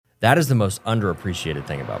That is the most underappreciated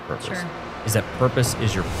thing about purpose. Sure. Is that purpose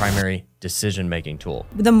is your primary decision-making tool.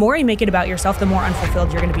 The more you make it about yourself, the more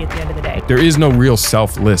unfulfilled you're going to be at the end of the day. There is no real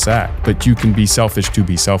selfless act, but you can be selfish to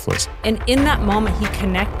be selfless. And in that moment, he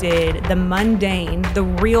connected the mundane, the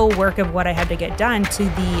real work of what I had to get done to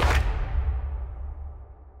the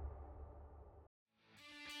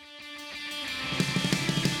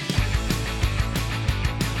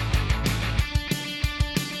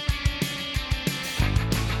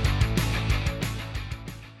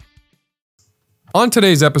On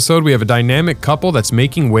today's episode, we have a dynamic couple that's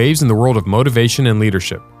making waves in the world of motivation and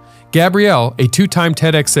leadership. Gabrielle, a two-time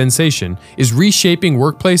TEDx sensation, is reshaping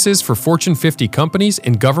workplaces for Fortune 50 companies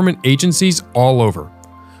and government agencies all over.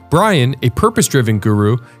 Brian, a purpose-driven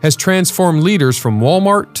guru, has transformed leaders from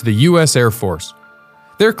Walmart to the U.S. Air Force.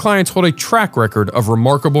 Their clients hold a track record of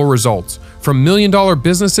remarkable results, from million-dollar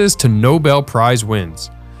businesses to Nobel Prize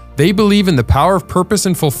wins. They believe in the power of purpose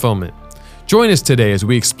and fulfillment. Join us today as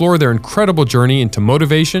we explore their incredible journey into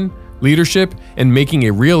motivation, leadership, and making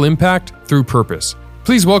a real impact through purpose.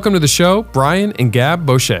 Please welcome to the show, Brian and Gab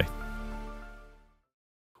Boesche.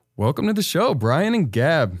 Welcome to the show, Brian and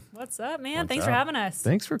Gab. What's up, man? Thanks for having us.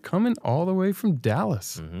 Thanks for coming all the way from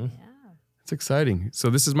Dallas. Mm-hmm. Yeah. It's exciting. So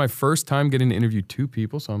this is my first time getting to interview two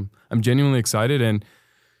people, so I'm genuinely excited. And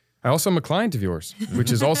I also am a client of yours,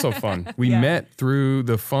 which is also fun. We met through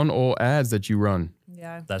the fun old ads that you run.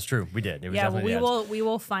 Yeah. That's true. We did. It was Yeah, well, definitely we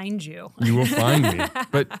will find you. You will find me.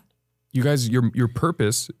 But you guys, your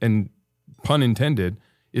purpose, and pun intended,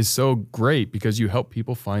 is so great because you help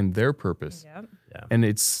people find their purpose. Yep. Yeah. And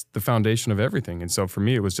it's the foundation of everything. And so for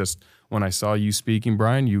me, it was just when I saw you speaking,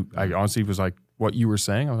 Brian, I honestly was like, what you were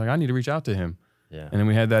saying, I was like, I need to reach out to him. Yeah. And then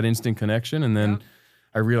we had that instant connection. And then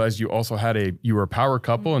I realized you also you were a power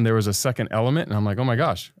couple and there was a second element. And I'm like, oh my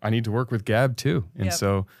gosh, I need to work with Gab too. And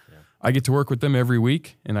so I get to work with them every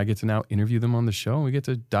week, and I get to now interview them on the show, and we get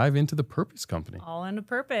to dive into the Purpose Company. All into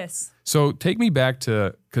purpose. So take me back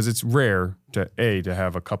to, because it's rare to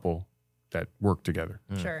have a couple that work together.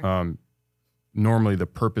 Sure. Normally the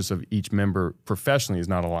purpose of each member professionally is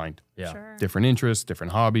not aligned. Yeah. Sure. Different interests,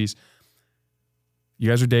 different hobbies. You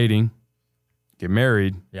guys are dating, get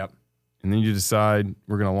married, Yep. and then you decide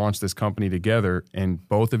we're going to launch this company together, and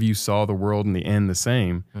both of you saw the world in the end the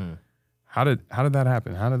same. How did that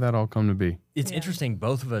happen? How did that all come to be? It's interesting.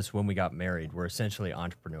 Both of us, when we got married, were essentially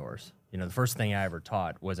entrepreneurs. You know, the first thing I ever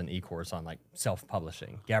taught was an e-course on like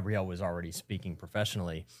self-publishing. Gabrielle was already speaking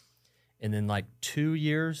professionally. And then like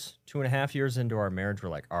 2.5 years into our marriage, we're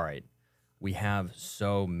like, all right, we have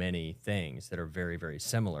so many things that are very, very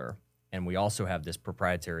similar. And we also have this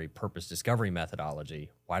proprietary purpose discovery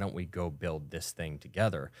methodology. Why don't we go build this thing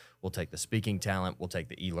together? We'll take the speaking talent, we'll take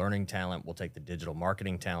the e-learning talent, we'll take the digital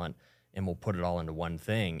marketing talent, and we'll put it all into one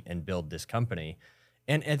thing and build this company.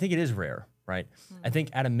 And I think it is rare, right? I think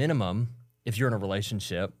at a minimum, if you're in a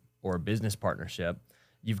relationship or a business partnership,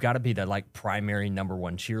 you've got to be the like primary number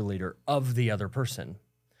one cheerleader of the other person.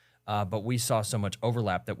 But we saw so much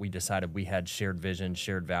overlap that we decided we had shared vision,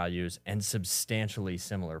 shared values, and substantially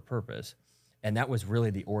similar purpose. And that was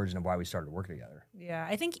really the origin of why we started working together. Yeah,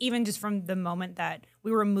 I think even just from the moment that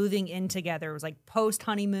we were moving in together, it was like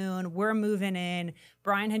post-honeymoon, we're moving in.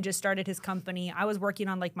 Brian had just started his company. I was working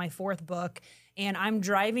on like my 4th book, and I'm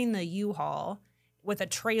driving the U-Haul with a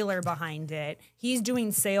trailer behind it. He's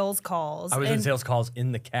doing sales calls. I was doing sales calls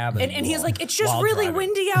in the cabin. And he's like, it's just really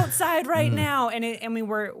windy outside right now. And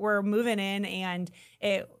we're moving in, and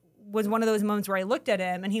it was one of those moments where I looked at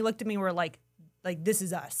him, and he looked at me, and we're like, this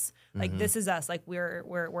is us. Like, this is us. Like,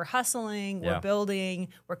 we're hustling, we're building,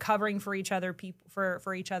 we're covering for each other,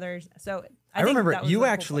 for each other. So I think remember that was you the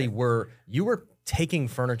actually cool part. were taking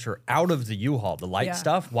furniture out of the U-Haul, the light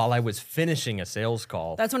stuff, while I was finishing a sales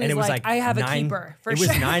call. That's when and he's it was like, I have a keeper, for sure. It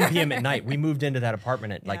was 9 p.m. at night. We moved into that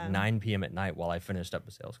apartment at like 9 p.m. at night while I finished up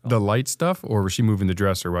a sales call. The light stuff, or was she moving the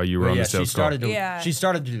dresser while you were on the sales call? She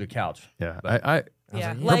started to do the couch. Yeah, But I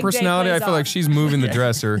Yeah. her Leg day personality, I plays feel like off. she's moving the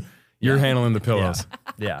dresser. You're handling the pillows.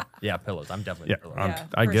 Yeah, pillows. I'm definitely the pillow.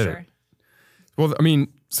 I for get sure. it. Well, I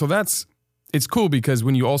mean, so it's cool because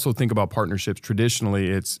when you also think about partnerships,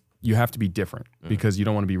 traditionally you have to be different because you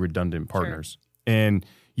don't want to be redundant partners. And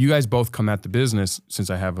you guys both come at the business, since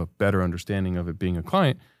I have a better understanding of it being a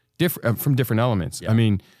client, from different elements. Yeah. I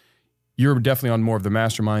mean, you're definitely on more of the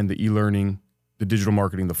mastermind, the e-learning, the digital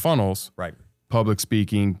marketing, the funnels, Right. public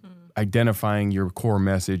speaking, identifying your core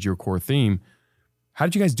message, your core theme. How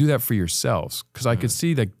did you guys do that for yourselves? Because I could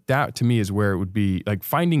see that to me is where it would be like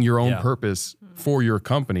finding your own purpose for your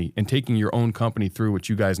company and taking your own company through what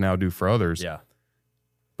you guys now do for others. Yeah.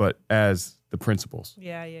 But as the principals.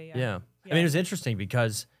 Yeah. I mean, it was interesting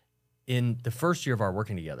because in the first year of our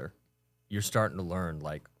working together, you're starting to learn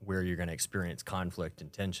like where you're going to experience conflict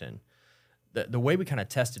and tension. The way we kind of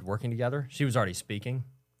tested working together, she was already speaking.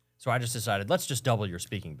 So I just decided, let's just double your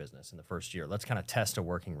speaking business in the first year. Let's kind of test a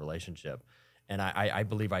working relationship. And I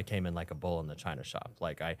believe I came in like a bull in the china shop.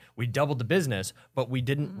 Like we doubled the business, but we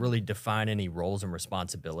didn't really define any roles and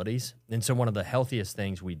responsibilities. And so one of the healthiest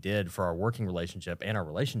things we did for our working relationship and our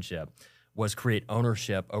relationship was create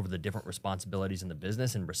ownership over the different responsibilities in the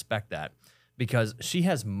business and respect that. Because she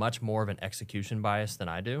has much more of an execution bias than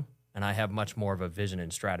I do, and I have much more of a vision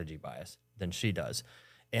and strategy bias than she does.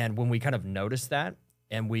 And when we kind of noticed that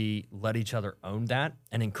and we let each other own that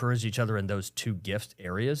and encourage each other in those two gift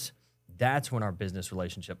areas, that's when our business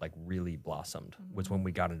relationship like really blossomed, was when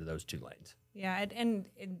we got into those two lanes. Yeah, and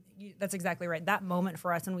that's exactly right. That moment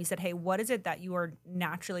for us when we said, hey, what is it that you are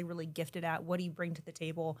naturally really gifted at? What do you bring to the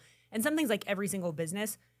table? And some things like every single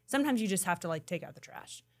business, sometimes you just have to like take out the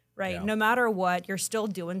trash. Right. Yeah. No matter what, you're still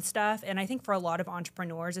doing stuff. And I think for a lot of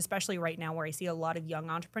entrepreneurs, especially right now where I see a lot of young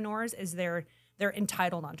entrepreneurs, is they're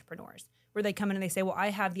entitled entrepreneurs, where they come in and they say, well, I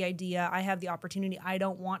have the idea, I have the opportunity, I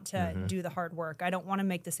don't want to do the hard work. I don't want to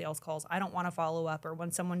make the sales calls. I don't want to follow up. Or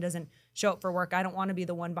when someone doesn't show up for work, I don't want to be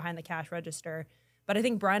the one behind the cash register. But I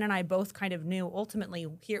think Brian and I both kind of knew ultimately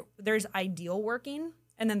here there's ideal working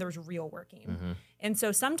and then there's real working. And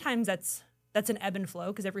so sometimes that's an ebb and flow,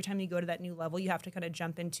 because every time you go to that new level, you have to kind of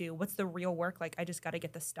jump into what's the real work. Like, I just got to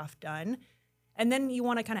get the stuff done. And then you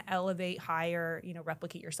want to kind of elevate higher,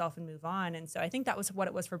 replicate yourself and move on. And so I think that was what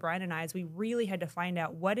it was for Brian and I, is we really had to find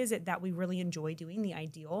out what is it that we really enjoy doing, the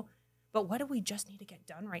ideal, but what do we just need to get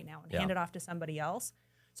done right now and hand it off to somebody else?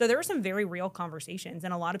 So there were some very real conversations,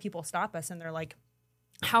 and a lot of people stop us and they're like,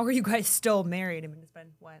 how are you guys still married? I mean, it's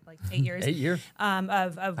been, what, like 8 years? 8 years.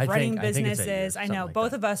 Of running businesses. I know like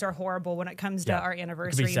both that. of us are horrible when it comes to our It could be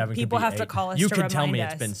anniversary. 7, People could be have to 8. call us You to could remind tell me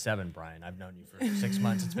us. it's been 7, Brian. I've known you for 6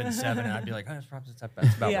 months. It's been 7, and I'd be like, oh,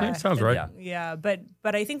 that's about Yeah. right. Sounds right. Yeah. Yeah, but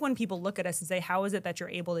I think when people look at us and say, how is it that you're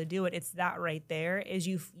able to do it? It's that right there, is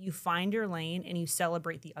you find your lane and you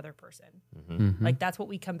celebrate the other person. Like, that's what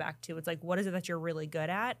we come back to. It's like, what is it that you're really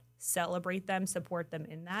good at? Celebrate them, support them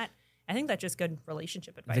in that. I think that's just good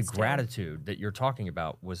relationship advice. The gratitude that you're talking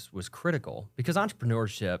about was critical, because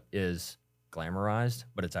entrepreneurship is glamorized,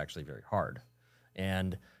 but it's actually very hard.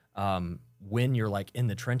 And when you're like in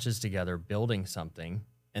the trenches together building something,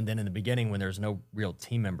 and then in the beginning when there's no real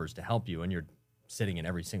team members to help you and you're sitting in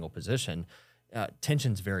every single position,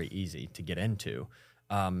 tension's very easy to get into.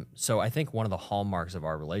 So I think one of the hallmarks of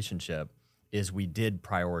our relationship is we did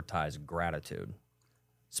prioritize gratitude.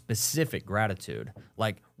 Specific gratitude.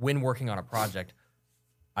 Like, when working on a project,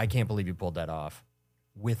 I can't believe you pulled that off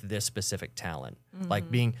with this specific talent. Like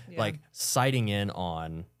being like citing in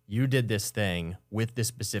on, you did this thing with this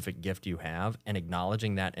specific gift you have, and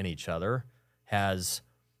acknowledging that in each other has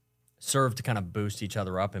served to kind of boost each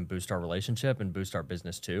other up and boost our relationship and boost our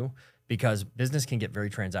business too, because business can get very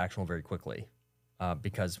transactional very quickly.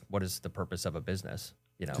 Because what is the purpose of a business?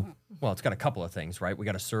 Well, it's got a couple of things, right? We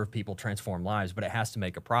got to serve people, transform lives, but it has to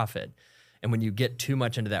make a profit. And when you get too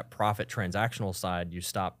much into that profit transactional side, you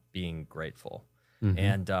stop being grateful.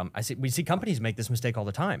 And we see companies make this mistake all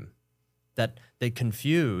the time, that they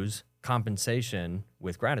confuse compensation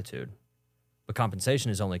with gratitude. But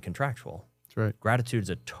compensation is only contractual. That's right. Gratitude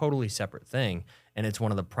is a totally separate thing, and it's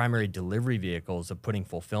one of the primary delivery vehicles of putting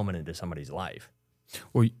fulfillment into somebody's life.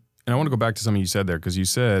 Well, and I want to go back to something you said there, because you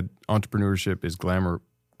said entrepreneurship is glamified.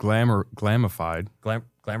 Glamorized?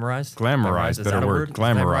 Glamorized, Is better that a word. word?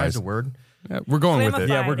 Glamorized. Is a word? Yeah, we're going with it.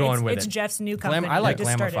 Yeah, we're going with it's it. Jeff's new company. I like He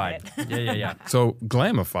just started glamified. it. Yeah. So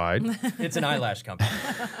glamified, It's an eyelash company.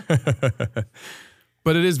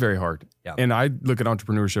 but it is very hard. Yeah. And I look at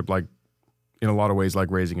entrepreneurship like, in a lot of ways, like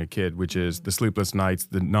raising a kid, which is the sleepless nights,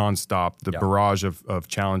 the nonstop, the barrage of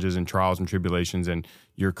challenges and trials and tribulations, and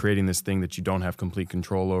you're creating this thing that you don't have complete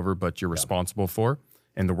control over, but you're responsible for.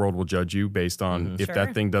 And the world will judge you based on if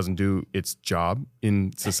that thing doesn't do its job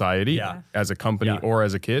in society as a company or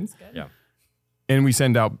as a kid. Yeah. And we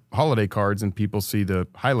send out holiday cards and people see the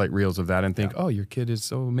highlight reels of that and think, oh, your kid is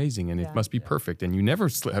so amazing and it must be perfect. And you never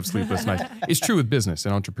have sleepless nights. It's true with business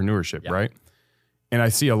and entrepreneurship, right? And I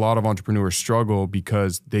see a lot of entrepreneurs struggle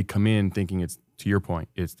because they come in thinking it's, to your point,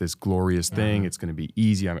 it's this glorious thing. It's going to be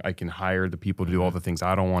easy. I can hire the people to do all the things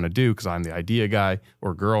I don't want to do because I'm the idea guy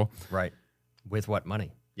or girl. Right. With what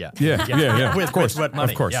money? Yeah. Yeah. With, of course. with what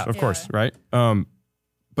money? Of course, right?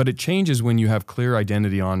 But it changes when you have clear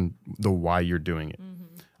identity on the why you're doing it.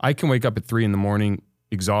 I can wake up at 3 a.m.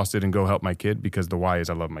 exhausted and go help my kid because the why is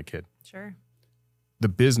I love my kid. Sure. The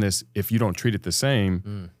business, if you don't treat it the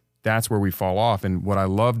same, that's where we fall off. And what I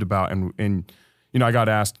loved about, and I got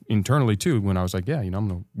asked internally too when I was like, yeah, I'm going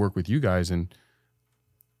to work with you guys. And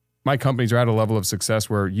my companies are at a level of success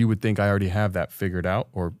where you would think I already have that figured out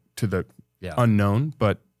or to the unknown,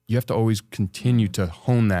 but you have to always continue to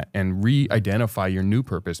hone that and re-identify your new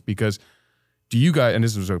purpose. Because do you guys, and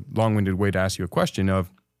this is a long-winded way to ask you a question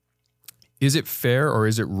of, is it fair or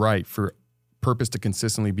is it right for purpose to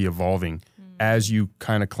consistently be evolving as you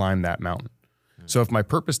kind of climb that mountain? So if my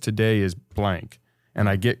purpose today is blank and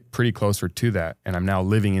I get pretty closer to that and I'm now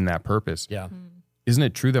living in that purpose, isn't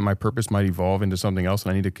it true that my purpose might evolve into something else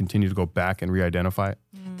and I need to continue to go back and re-identify it?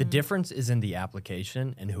 The difference is in the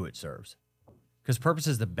application and who it serves. Because purpose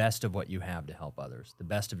is the best of what you have to help others, the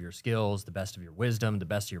best of your skills, the best of your wisdom, the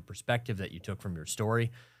best of your perspective that you took from your story.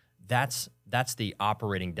 That's the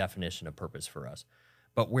operating definition of purpose for us.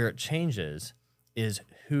 But where it changes is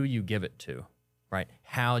who you give it to, right?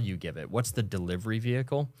 How you give it. What's the delivery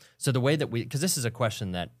vehicle? So the way that because this is a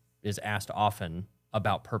question that is asked often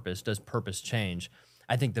about purpose. Does purpose change?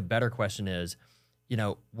 I think the better question is,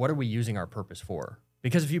 what are we using our purpose for?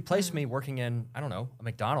 Because if you place me working in, I don't know, a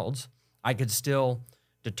McDonald's, I could still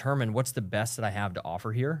determine what's the best that I have to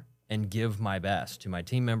offer here and give my best to my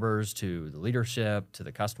team members, to the leadership, to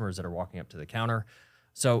the customers that are walking up to the counter.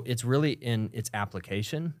 So it's really in its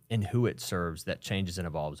application and who it serves that changes and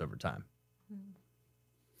evolves over time.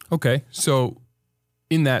 Okay, so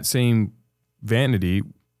in that same vanity,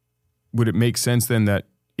 would it make sense then that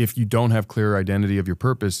if you don't have clear identity of your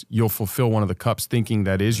purpose, you'll fulfill one of the cups thinking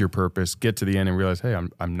that is your purpose, get to the end and realize, hey,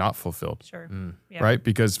 I'm not fulfilled. Sure. Yeah. Right?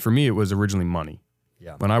 Because for me, it was originally money.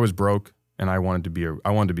 Yeah. When I was broke and I wanted to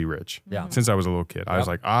be rich. Yeah. Since I was a little kid, I was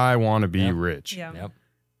like, I want to be rich. Yeah. Yep.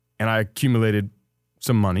 And I accumulated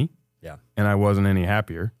some money. Yeah. And I wasn't any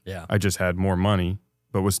happier. Yeah. I just had more money,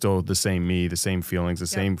 but was still the same me, the same feelings, the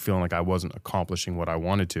same feeling like I wasn't accomplishing what I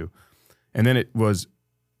wanted to. And then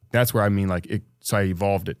that's where I mean, so I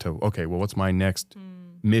evolved it to, okay, well, what's my next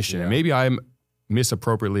mission? Yeah. And maybe I'm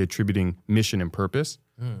misappropriately attributing mission and purpose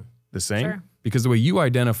the same. Sure. Because the way you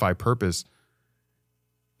identify purpose,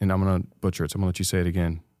 and I'm going to butcher it, so I'm going to let you say it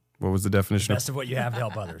again. What was the definition? The best of what you have to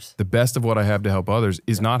help others. The best of what I have to help others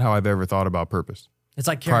is not how I've ever thought about purpose. It's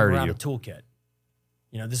like carrying around a toolkit.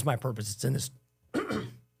 This is my purpose. It's in this.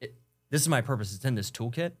 This is my purpose. It's in this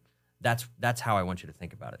toolkit. That's how I want you to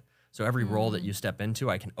think about it. So every role that you step into,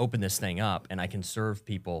 I can open this thing up and I can serve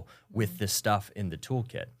people with this stuff in the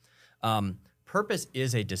toolkit. Purpose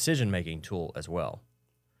is a decision-making tool as well.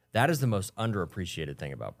 That is the most underappreciated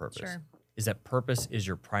thing about purpose, is that purpose is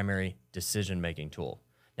your primary decision-making tool.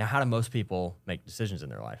 Now, how do most people make decisions in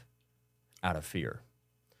their life? Out of fear.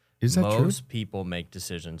 Is that true? Most people make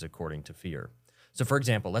decisions according to fear. So for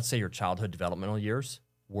example, let's say your childhood developmental years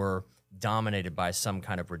were dominated by some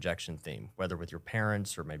kind of rejection theme, whether with your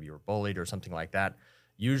parents or maybe you were bullied or something like that.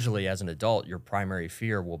 Usually as an adult, your primary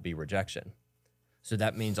fear will be rejection. So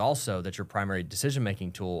that means also that your primary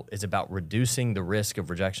decision-making tool is about reducing the risk of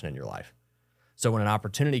rejection in your life. So when an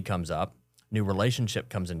opportunity comes up, new relationship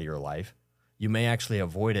comes into your life, you may actually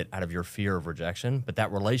avoid it out of your fear of rejection, but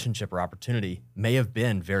that relationship or opportunity may have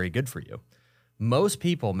been very good for you. Most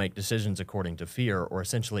people make decisions according to fear or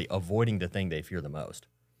essentially avoiding the thing they fear the most.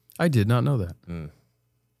 I did not know that.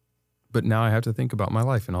 But now I have to think about my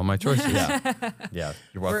life and all my choices. Yeah,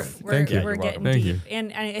 you're welcome. Thank you. We're getting Thank deep. you.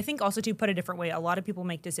 And I think also to put a different way, a lot of people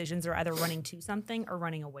make decisions are either running to something or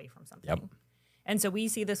running away from something. Yep. And so we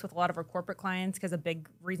see this with a lot of our corporate clients because a big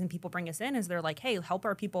reason people bring us in is they're like, hey, help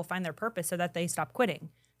our people find their purpose so that they stop quitting,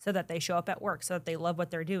 so that they show up at work, so that they love what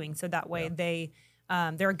they're doing, so that way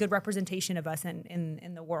they're a good representation of us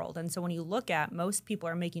in the world. And so when you look at most people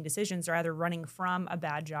are making decisions, they're either running from a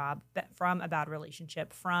bad job, from a bad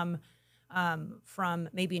relationship, from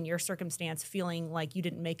maybe in your circumstance feeling like you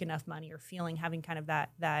didn't make enough money or having kind of that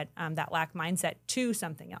lack mindset to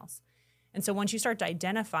something else. And so once you start to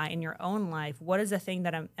identify in your own life, what is the thing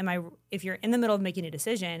that if you're in the middle of making a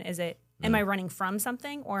decision, am I running from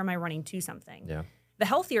something or am I running to something? Yeah. The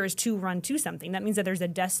healthier is to run to something. That means that there's a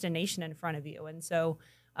destination in front of you. And so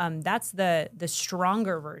that's the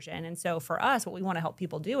stronger version. And so for us, what we want to help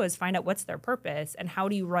people do is find out what's their purpose and how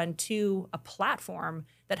do you run to a platform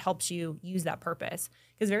that helps you use that purpose.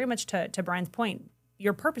 Because very much to Brian's point,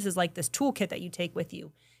 your purpose is like this toolkit that you take with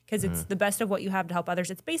you because it's the best of what you have to help others.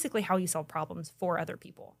 It's basically how you solve problems for other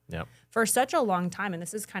people. Yep. For such a long time, and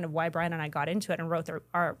this is kind of why Brian and I got into it and wrote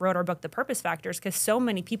our book, The Purpose Factors, because so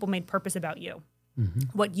many people made purpose about you.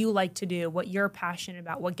 What you like to do, what you're passionate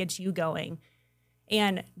about, what gets you going.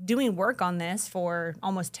 And doing work on this for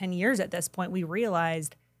almost 10 years at this point, we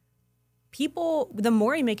realized the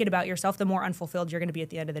more you make it about yourself, the more unfulfilled you're going to be at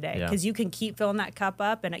the end of the day, because you can keep filling that cup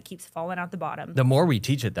up and it keeps falling out the bottom. The more we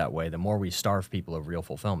teach it that way, the more we starve people of real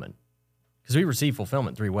fulfillment, because we receive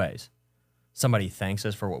fulfillment 3 ways. Somebody thanks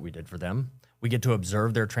us for what we did for them. We get to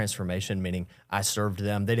observe their transformation, meaning I served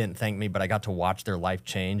them. They didn't thank me, but I got to watch their life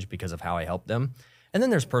change because of how I helped them. And then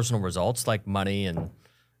there's personal results like money and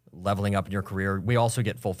leveling up in your career. We also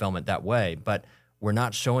get fulfillment that way, but we're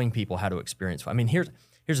not showing people how to experience. I mean, here's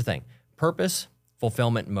the thing. Purpose,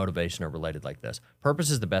 fulfillment, and motivation are related like this.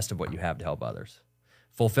 Purpose is the best of what you have to help others.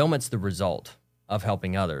 Fulfillment's the result of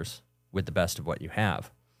helping others with the best of what you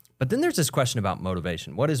have. But then there's this question about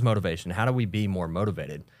motivation. What is motivation? How do we be more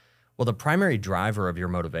motivated? Well, the primary driver of your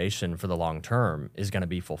motivation for the long term is going to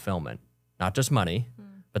be fulfillment. Not just money,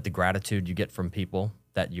 but the gratitude you get from people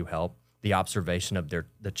that you help, the observation of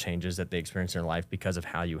the changes that they experience in their life because of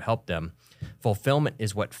how you help them. Fulfillment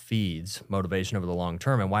is what feeds motivation over the long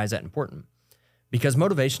term. And why is that important? Because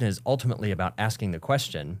motivation is ultimately about asking the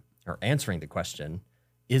question or answering the question,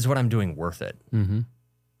 is what I'm doing worth it? Mm-hmm.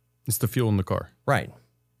 It's the fuel in the car. Right.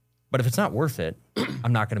 But if it's not worth it,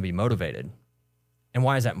 I'm not going to be motivated. And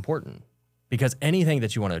why is that important? Because anything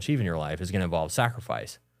that you want to achieve in your life is going to involve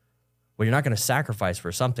sacrifice. Well, you're not going to sacrifice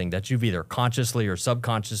for something that you've either consciously or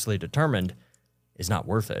subconsciously determined is not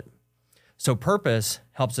worth it. So purpose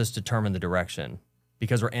helps us determine the direction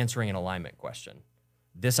because we're answering an alignment question.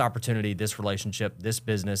 This opportunity, this relationship, this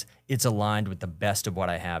business, it's aligned with the best of what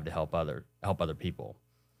I have to help other people.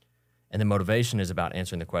 And the motivation is about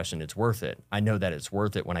answering the question, it's worth it. I know that it's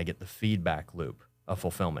worth it when I get the feedback loop of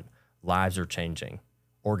fulfillment. Lives are changing.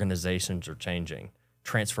 Organizations are changing.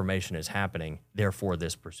 Transformation is happening. Therefore,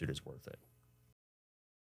 this pursuit is worth it.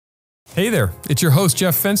 Hey there, it's your host,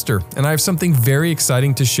 Jeff Fenster, and I have something very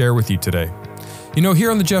exciting to share with you today. You know, here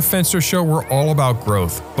on the Jeff Fenster Show, we're all about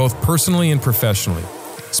growth, both personally and professionally.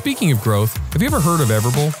 Speaking of growth, have you ever heard of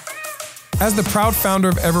Everbowl? As the proud founder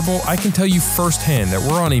of Everbowl, I can tell you firsthand that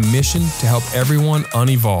we're on a mission to help everyone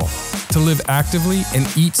unevolve, to live actively and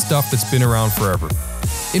eat stuff that's been around forever.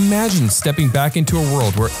 Imagine stepping back into a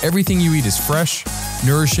world where everything you eat is fresh,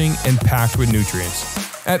 nourishing, and packed with nutrients.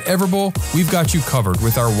 At Everbowl, we've got you covered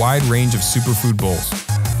with our wide range of superfood bowls.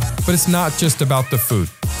 But it's not just about the food.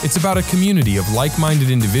 It's about a community of like-minded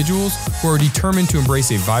individuals who are determined to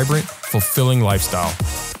embrace a vibrant, fulfilling lifestyle.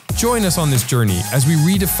 Join us on this journey as we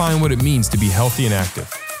redefine what it means to be healthy and active.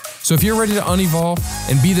 So if you're ready to unevolve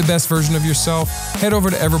and be the best version of yourself, head over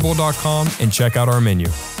to everbowl.com and check out our menu.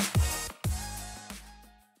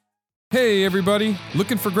 Hey everybody,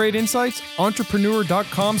 looking for great insights?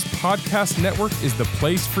 Entrepreneur.com's podcast network is the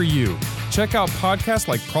place for you. Check out podcasts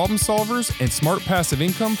like Problem Solvers and Smart Passive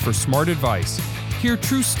Income for smart advice. Hear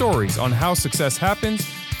true stories on how success happens,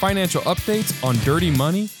 financial updates on dirty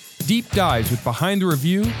money, deep dives with Behind the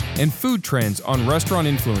Review, and food trends on restaurant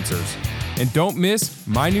influencers. And don't miss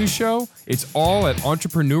my new show. It's all at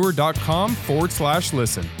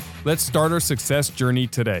entrepreneur.com/listen. Let's start our success journey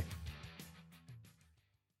today.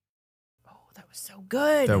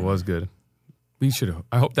 Good. That was good.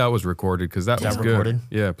 I hope that was recorded because that was good. Recorded?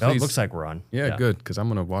 Yeah, please. Oh, it looks like we're on. Yeah, good, because I'm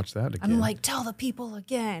going to watch that again. I'm like, tell the people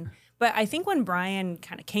again. But I think when Brian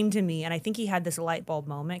kind of came to me, and I think he had this light bulb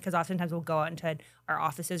moment, because oftentimes we'll go out into our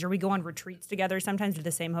offices or we go on retreats together, sometimes to the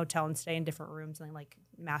same hotel and stay in different rooms and like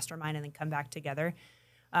mastermind and then come back together,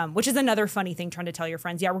 which is another funny thing trying to tell your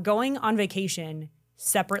friends, yeah, we're going on vacation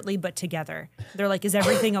separately but together. They're like, is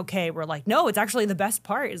everything okay? We're like, no, it's actually the best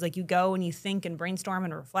part is like you go and you think and brainstorm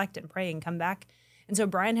and reflect and pray and come back. And so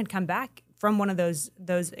Brian had come back from one of those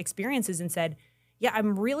experiences and said, yeah,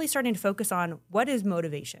 I'm really starting to focus on what is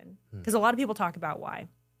motivation. Because a lot of people talk about why,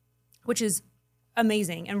 which is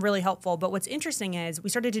amazing and really helpful. But what's interesting is we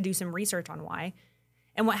started to do some research on why.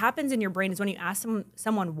 And what happens in your brain is when you ask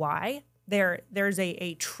someone why, there's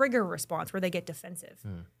a trigger response where they get defensive.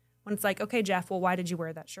 When it's like, okay, Jeff, well, why did you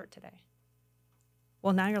wear that shirt today?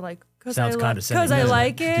 Well, now you're like, because I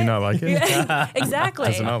like it. Do you not like it? Yeah, exactly.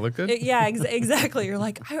 Does it not look good? Exactly. You're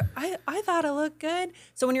like, I thought it looked good.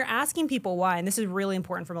 So when you're asking people why, and this is really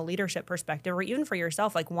important from a leadership perspective, or even for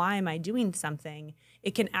yourself, like, why am I doing something?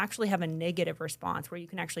 It can actually have a negative response where you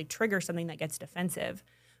can actually trigger something that gets defensive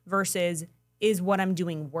versus is what I'm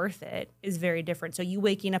doing worth it is very different. So you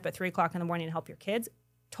waking up at 3:00 in the morning to help your kids,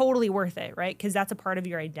 totally worth it, right? Because that's a part of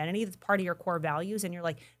your identity. That's part of your core values. And you're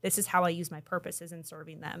like, this is how I use my purposes in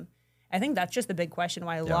serving them. I think that's just the big question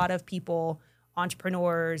why a lot of people,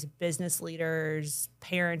 entrepreneurs, business leaders,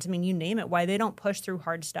 parents, I mean, you name it, why they don't push through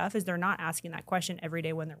hard stuff is they're not asking that question every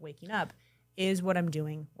day when they're waking up. Is what I'm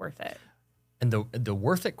doing worth it? And the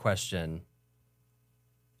worth it question,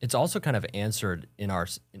 it's also kind of answered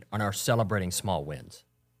on our celebrating small wins.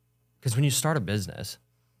 Because when you start a business,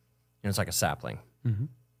 it's like a sapling. Mm-hmm.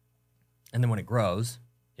 And then when it grows,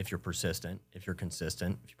 if you're persistent, if you're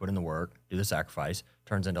consistent, if you put in the work, do the sacrifice,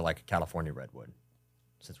 turns into like a California redwood,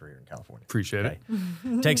 since we're here in California. Appreciate it.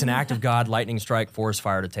 It takes an act of God, lightning strike, forest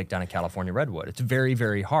fire to take down a California redwood. It's very,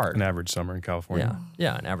 very hard. An average summer in California.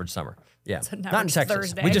 Yeah, an average summer. Yeah, an not in average Texas.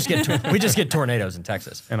 Thursday. We just get tornadoes in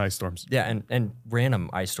Texas. And ice storms. Yeah, and random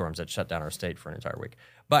ice storms that shut down our state for an entire week.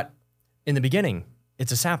 But in the beginning,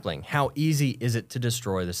 it's a sapling. How easy is it to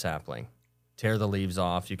destroy the sapling? Tear the leaves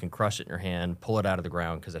off. You can crush it in your hand, pull it out of the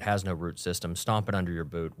ground because it has no root system, stomp it under your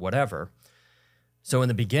boot, whatever. So in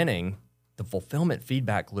the beginning, the fulfillment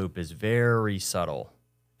feedback loop is very subtle,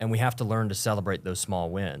 and we have to learn to celebrate those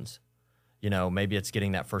small wins. Maybe it's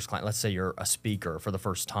getting that first client. Let's say you're a speaker for the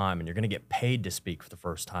first time and you're going to get paid to speak for the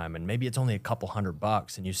first time, and maybe it's only a couple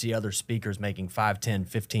 $100 and you see other speakers making 5, 10,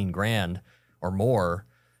 15 grand or more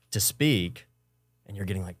to speak, and you're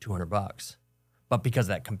getting like $200. But because of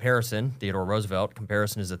that comparison, Theodore Roosevelt,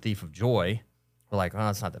 comparison is a thief of joy, we're like, oh,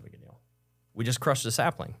 it's not that big a deal. We just crushed a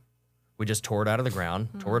sapling. We just tore it out of the ground,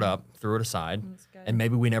 tore it up, threw it aside, and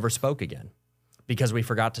maybe we never spoke again because we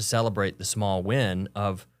forgot to celebrate the small win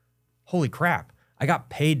of, holy crap, I got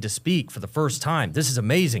paid to speak for the first time. This is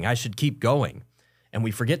amazing. I should keep going. And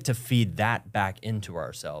we forget to feed that back into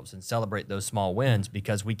ourselves and celebrate those small wins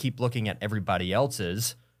because we keep looking at everybody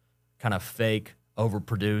else's kind of fake,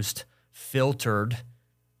 overproduced, filtered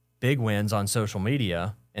big wins on social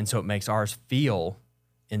media, and so it makes ours feel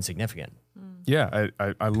insignificant. Yeah,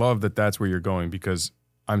 I love that that's where you're going because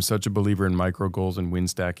I'm such a believer in micro goals and win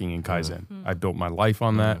stacking and Kaizen. I built my life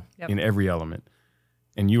on that in every element,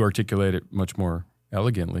 and you articulate it much more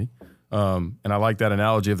elegantly. And I like that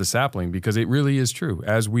analogy of the sapling because it really is true.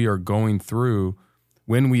 As we are going through,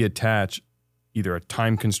 when we attach either a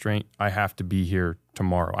time constraint, I have to be here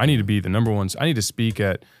tomorrow. I need to be the number one. I need to speak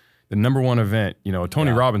at the number one event, a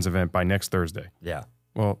Tony Robbins event by next Thursday. Yeah.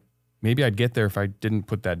 Well, maybe I'd get there if I didn't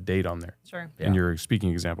put that date on there. Sure. In your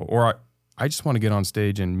speaking example. Or I just want to get on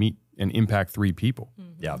stage and meet and impact 3 people.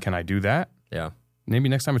 Yeah. Can I do that? Yeah. Maybe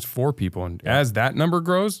next time it's 4 people. And as that number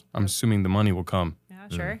grows, I'm assuming the money will come. Yeah,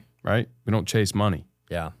 sure. Right? We don't chase money.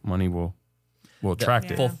 Yeah. Money will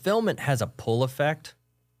attract it. Fulfillment has a pull effect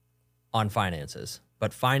on finances,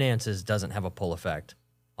 but finances doesn't have a pull effect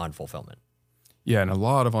on fulfillment. Yeah, and a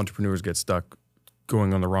lot of entrepreneurs get stuck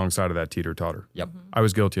going on the wrong side of that teeter-totter. Yep. I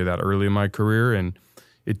was guilty of that early in my career, and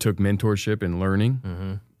it took mentorship and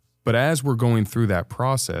learning. But as we're going through that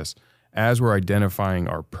process, as we're identifying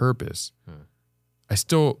our purpose,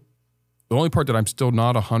 the only part that I'm still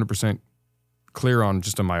not 100% clear on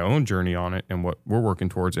just on my own journey on it and what we're working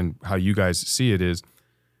towards and how you guys see it is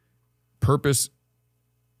purpose,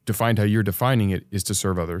 defined how you're defining it, is to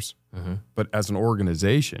serve others. But as an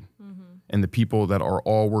organization, and the people that are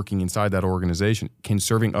all working inside that organization, can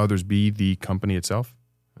serving others be the company itself?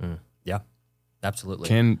 Yeah, absolutely.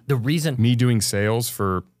 Can the reason me doing sales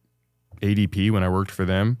for ADP when I worked for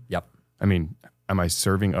them? Yep. I mean, am I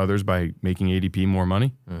serving others by making ADP more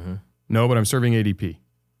money? No, but I'm serving ADP.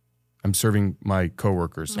 I'm serving my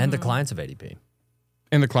coworkers and the clients of ADP.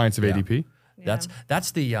 And the clients of ADP. Yeah.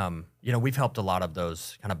 That's the we've helped a lot of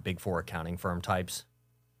those kind of big 4 accounting firm types,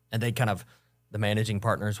 and they kind of, the managing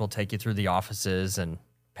partners will take you through the offices and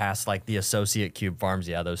past like the associate cube farms.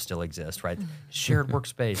 Yeah, those still exist, right? Shared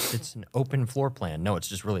workspace. It's an open floor plan. No, it's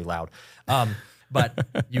just really loud. But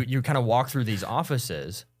you kind of walk through these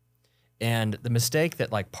offices, and the mistake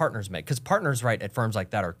that like partners make, because partners, right, at firms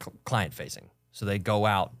like that are client facing. So they go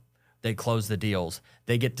out, they close the deals,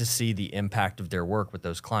 they get to see the impact of their work with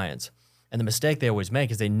those clients. And the mistake they always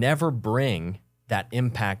make is they never bring that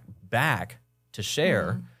impact back to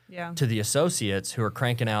share to the associates who are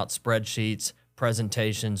cranking out spreadsheets,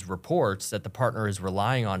 presentations, reports that the partner is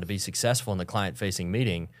relying on to be successful in the client-facing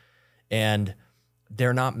meeting. And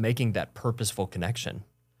they're not making that purposeful connection.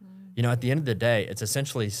 At the end of the day, it's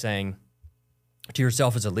essentially saying to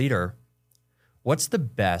yourself as a leader, what's the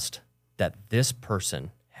best that this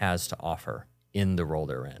person has to offer in the role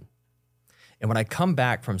they're in? And when I come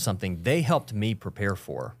back from something they helped me prepare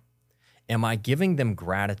for, am I giving them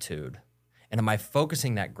gratitude? And am I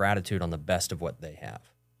focusing that gratitude on the best of what they have?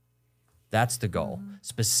 That's the goal.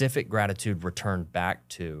 Specific gratitude returned back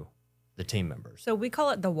to the team members. So we call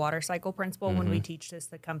it the water cycle principle when we teach this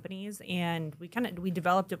to companies, and we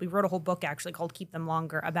developed it. We wrote a whole book actually called Keep Them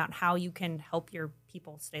Longer about how you can help your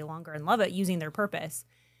people stay longer and love it using their purpose.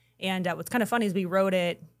 And what's kind of funny is we wrote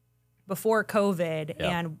it before COVID,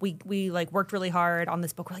 and we like worked really hard on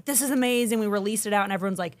this book. We're like, this is amazing. We released it out, and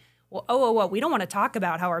everyone's like, well, we don't want to talk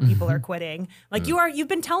about how our people are quitting. Like you've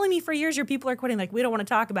been telling me for years your people are quitting. Like we don't want to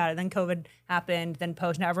talk about it. Then COVID happened, then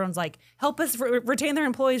post. Now everyone's like, help us retain their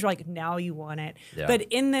employees. We're like, now you want it. Yeah. But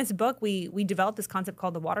in this book, we developed this concept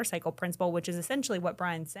called the water cycle principle, which is essentially what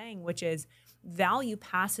Brian's saying, which is value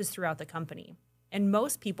passes throughout the company. And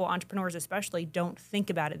most people, entrepreneurs especially, don't think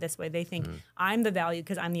about it this way. They think, I'm the value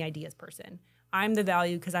because I'm the ideas person. I'm the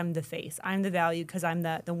value because I'm the face. I'm the value because I'm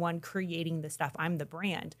the one creating the stuff. I'm the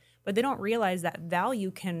brand. But they don't realize that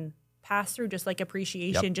value can pass through just like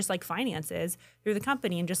appreciation, just like finances, through the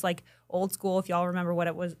company. And just like old school, if y'all remember what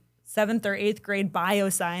it was, 7th or 8th grade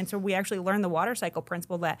bioscience, where we actually learned the water cycle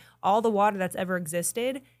principle that all the water that's ever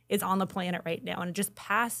existed is on the planet right now. And it just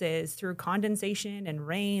passes through condensation and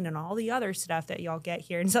rain and all the other stuff that y'all get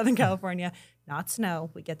here in Southern California. Not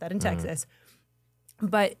snow. We get that in Texas.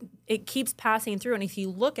 But it keeps passing through. And if you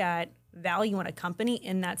look at value in a company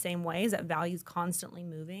in that same way, is that value is constantly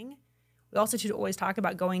moving. We also should always talk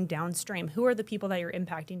about going downstream. Who are the people that you're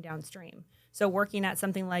impacting downstream? So working at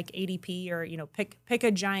something like ADP or, pick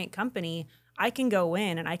a giant company, I can go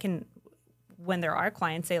in and I can, when there are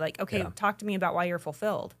clients, say like, okay, talk to me about why you're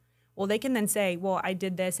fulfilled. Well, they can then say, well, I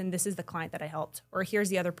did this and this is the client that I helped. Or here's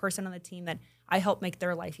the other person on the team that I helped make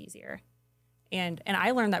their life easier. And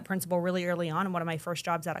I learned that principle really early on. And one of my first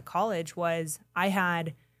jobs out of college was I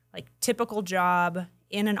had like typical job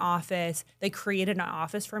in an office. They created an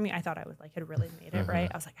office for me. I thought I was like, had really made it, right?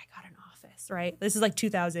 I was like, I got an office, right? This is like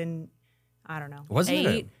 2000, I don't know,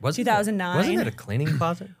 2009. Wasn't it a cleaning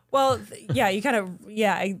closet? Well, yeah, you kind of,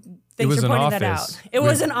 I it was you're an pointing office. that out. It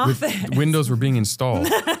was an office. Windows were being installed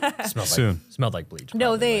Smelled like bleach.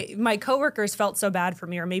 No, my coworkers felt so bad for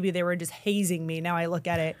me, or maybe they were just hazing me. Now I look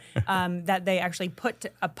at it, that they actually put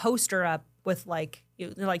a poster up with like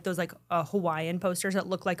those Hawaiian posters that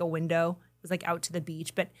look like a window. It was like out to the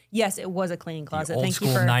beach. But yes, it was a cleaning closet. Old school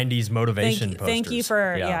 90s motivation posters. Thank you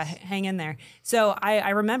for hang in there. So I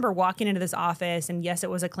remember walking into this office, and yes, it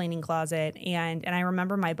was a cleaning closet. And I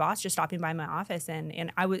remember my boss just stopping by my office,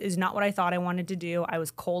 and is not what I thought I wanted to do. I was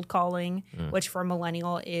cold calling, which for a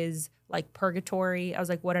millennial is like purgatory. I was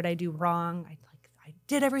like, what did I do wrong? I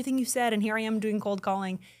did everything you said, and here I am doing cold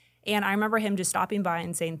calling. And I remember him just stopping by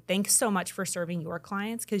and saying, thanks so much for serving your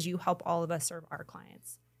clients, because you help all of us serve our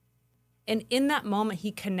clients. And in that moment,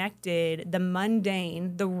 he connected the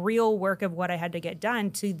mundane, the real work of what I had to get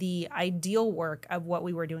done, to the ideal work of what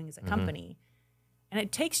we were doing as a company. And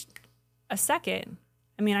it takes a second.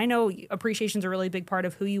 I mean, I know appreciation is a really big part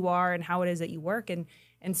of who you are and how it is that you work.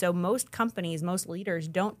 And so most companies, most leaders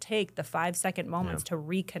don't take the 5-second moments to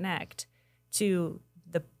reconnect to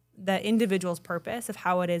the individual's purpose of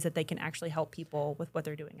how it is that they can actually help people with what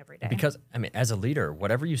they're doing every day. Because, I mean, as a leader,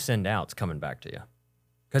 whatever you send out is coming back to you.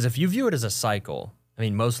 Because if you view it as a cycle, I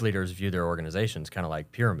mean, most leaders view their organizations kind of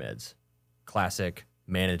like pyramids. Classic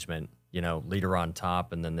management, leader on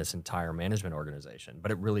top, and then this entire management organization.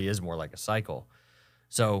 But it really is more like a cycle.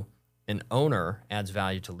 So an owner adds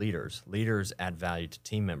value to leaders. Leaders add value to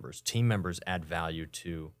team members. Team members add value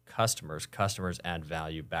to customers. Customers add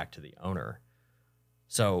value back to the owner.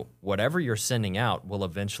 So whatever you're sending out will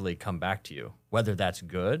eventually come back to you, whether that's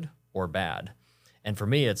good or bad. And for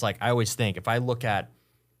me, it's like I always think, if I look at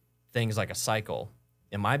things like a cycle,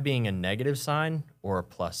 am I being a negative sign or a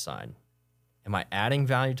plus sign? Am I adding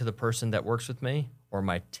value to the person that works with me, or am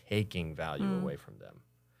I taking value away from them?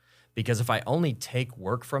 Because if I only take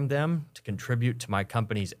work from them to contribute to my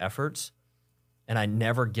company's efforts, and I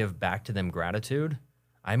never give back to them gratitude,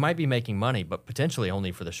 I might be making money, but potentially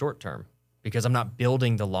only for the short term, because I'm not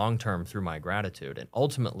building the long term through my gratitude. And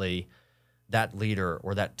ultimately, that leader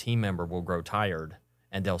or that team member will grow tired,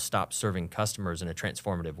 and they'll stop serving customers in a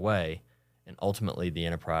transformative way. And ultimately, the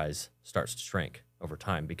enterprise starts to shrink over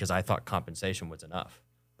time, because I thought compensation was enough.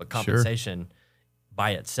 But compensation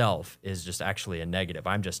by itself is just actually a negative.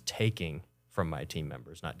 I'm just taking from my team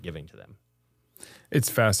members, not giving to them. It's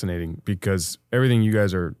fascinating, because everything you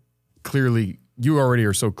guys are you already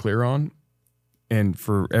are so clear on. And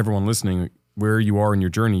for everyone listening, where you are in your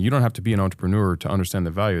journey, you don't have to be an entrepreneur to understand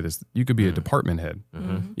the value of this. You could be a department head.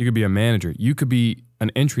 You could be a manager. You could be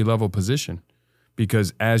an entry-level position,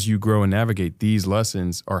 because as you grow and navigate, these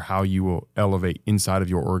lessons are how you will elevate inside of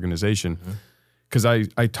your organization. Because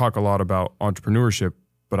I talk a lot about entrepreneurship,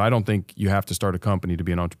 but I don't think you have to start a company to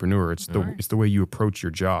be an entrepreneur. It's the way you approach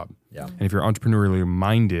your job. Yeah. And if you're entrepreneurially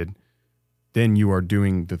minded, then you are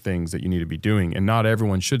doing the things that you need to be doing. And not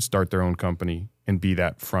everyone should start their own company and be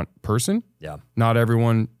that front person. Yeah. Not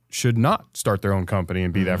everyone should not start their own company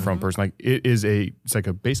and be that front person. Like it's like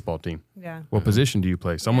a baseball team. Yeah. What position do you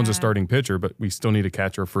play? Someone's a starting pitcher, but we still need a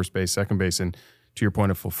catcher, first base, second base. And to your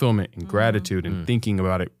point of fulfillment and gratitude and thinking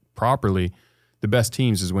about it properly, the best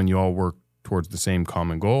teams is when you all work towards the same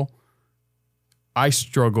common goal. I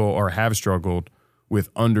struggle or have struggled with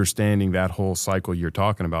understanding that whole cycle you're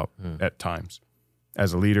talking about at times.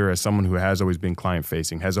 As a leader, as someone who has always been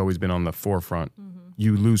client-facing, has always been on the forefront,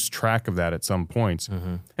 you lose track of that at some points.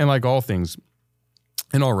 And like all things,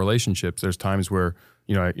 in all relationships, there's times where,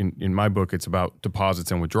 you know, in my book, it's about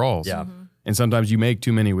deposits and withdrawals. Yeah. And sometimes you make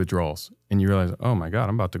too many withdrawals and you realize, oh my God,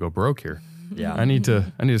 I'm about to go broke here. Yeah. I need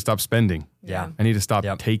to stop spending. Yeah. I need to stop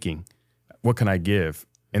taking. What can I give?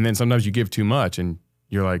 And then sometimes you give too much and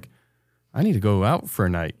you're like, I need to go out for a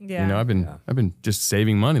night. Yeah. You know, I've been just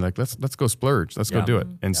saving money. Like let's go splurge. Let's go do it.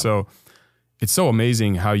 And so it's so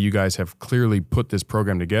amazing how you guys have clearly put this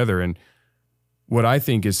program together. And what I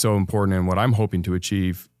think is so important and what I'm hoping to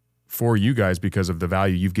achieve for you guys because of the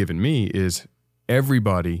value you've given me is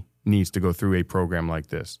everybody needs to go through a program like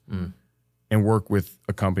this and work with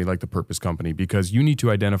a company like the Purpose Company, because you need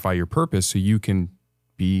to identify your purpose so you can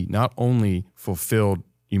be not only fulfilled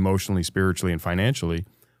emotionally, spiritually, and financially,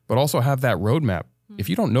 but also have that roadmap. If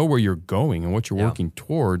you don't know where you're going and what you're working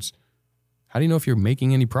towards, how do you know if you're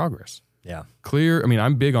making any progress? Yeah. Clear. I mean,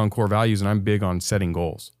 I'm big on core values and I'm big on setting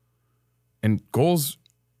goals. And goals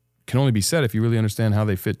can only be set if you really understand how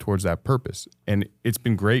they fit towards that purpose. And it's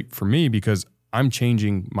been great for me because I'm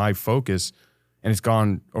changing my focus, and it's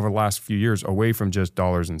gone over the last few years away from just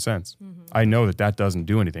dollars and cents. I know that doesn't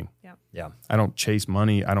do anything. Yeah. I don't chase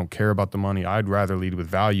money. I don't care about the money. I'd rather lead with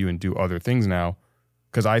value and do other things now,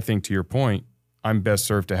 because I think, to your point, I'm best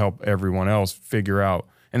served to help everyone else figure out,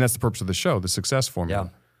 and that's the purpose of the show, the success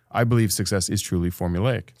formula. Yeah. I believe success is truly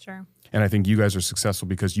formulaic. Sure. And I think you guys are successful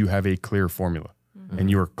because you have a clear formula and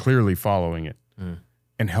you are clearly following it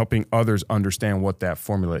and helping others understand what that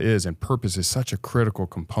formula is. And purpose is such a critical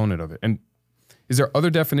component of it. And is there other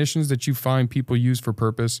definitions that you find people use for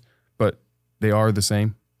purpose, but they are the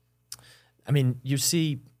same? I mean,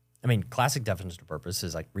 classic definition of purpose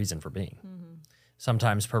is like reason for being.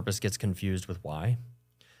 Sometimes purpose gets confused with why.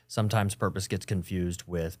 Sometimes purpose gets confused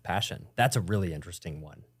with passion. That's a really interesting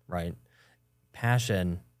one, right?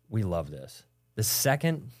 Passion, we love this. The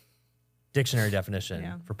second dictionary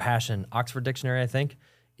definition for passion, Oxford Dictionary, I think,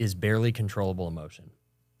 is barely controllable emotion.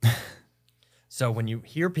 So when you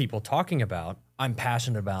hear people talking about, I'm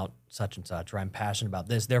passionate about such and such, or I'm passionate about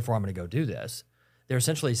this, therefore I'm going to go do this, they're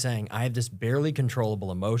essentially saying, I have this barely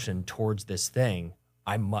controllable emotion towards this thing.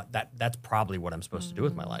 That's probably what I'm supposed to do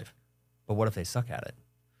with my life. But what if they suck at it?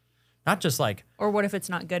 Not just like... Or what if it's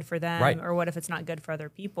not good for them? Right. Or what if it's not good for other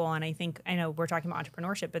people? And I know we're talking about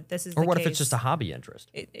entrepreneurship, but this is Or the what case. if it's just a hobby interest?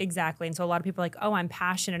 Exactly. And so a lot of people are like, oh, I'm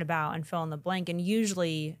passionate about, and fill in the blank. And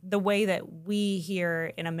usually the way that we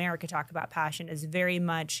here in America talk about passion is very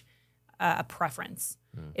much a preference.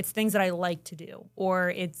 It's things that I like to do, or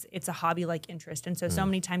it's a hobby-like interest. And so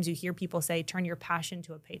many times you hear people say, turn your passion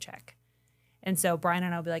to a paycheck. And so Brian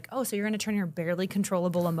and I will be like, oh, so you're going to turn your barely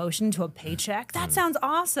controllable emotion to a paycheck? That sounds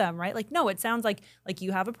awesome, right? Like, no, it sounds like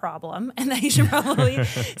you have a problem and that you should probably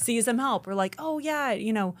see some help. Or like, oh yeah,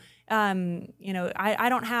 I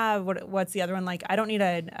don't have, what's the other one? Like, I don't need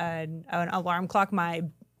an alarm clock. My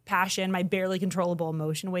passion, my barely controllable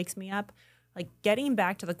emotion wakes me up. Like, getting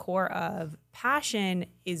back to the core of passion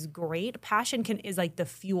is great. Passion is like the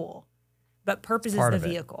fuel, but purpose is the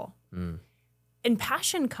vehicle. And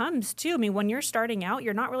passion comes too. I mean, when you're starting out,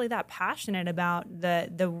 you're not really that passionate about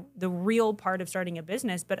the real part of starting a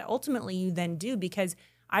business, but ultimately you then do, because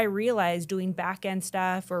I realized doing back end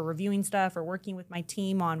stuff or reviewing stuff or working with my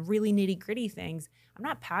team on really nitty gritty things, I'm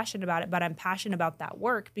not passionate about it, but I'm passionate about that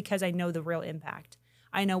work because I know the real impact.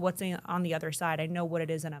 I know what's on the other side. I know what it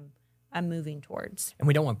is that I'm moving towards. And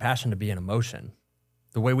we don't want passion to be an emotion.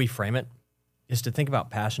 The way we frame it is to think about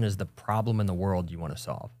passion as the problem in the world you want to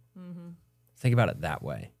solve. Think about it that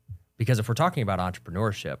way. Because if we're talking about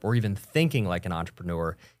entrepreneurship or even thinking like an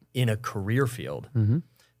entrepreneur in a career field,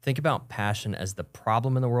 think about passion as the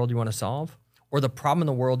problem in the world you want to solve, or the problem in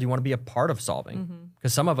the world you want to be a part of solving.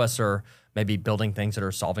 Because some of us are maybe building things that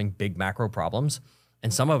are solving big macro problems,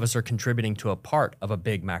 and some of us are contributing to a part of a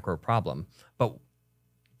big macro problem. But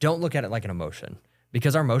don't look at it like an emotion,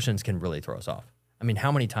 because our emotions can really throw us off. I mean,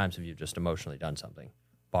 how many times have you just emotionally done something?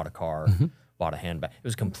 Bought a car, bought a handbag. It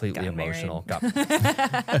was completely emotional. Got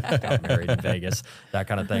married in Vegas, that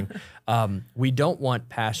kind of thing. We don't want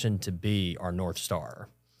passion to be our North Star,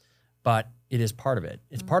 but it is part of it.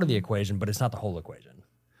 It's part of the equation, but it's not the whole equation.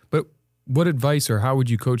 But what advice or how would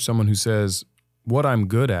you coach someone who says, what I'm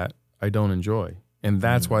good at, I don't enjoy? And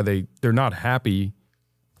that's why they're not happy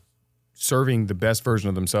serving the best version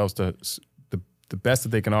of themselves, to the best that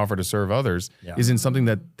they can offer to serve others is in something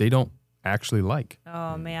that they don't actually like?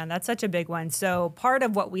 Oh man, that's such a big one. So part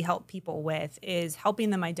of what we help people with is helping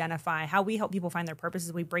them identify how we help people find their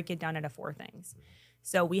purposes. We break it down into 4 things.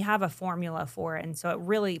 So we have a formula for it, and so it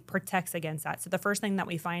really protects against that. So the first thing that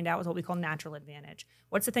we find out is what we call natural advantage.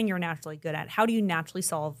 What's the thing you're naturally good at? How do you naturally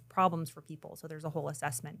solve problems for people? So there's a whole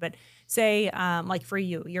assessment. But say, like for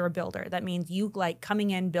you, you're a builder. That means you like coming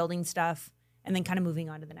in, building stuff, and then kind of moving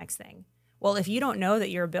on to the next thing. Well, if you don't know that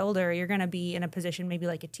you're a builder, you're going to be in a position maybe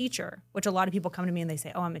like a teacher, which a lot of people come to me and they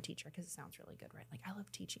say, oh, I'm a teacher, because it sounds really good, right? Like, I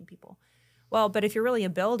love teaching people. Well, but if you're really a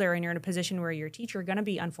builder and you're in a position where you're a teacher, you're going to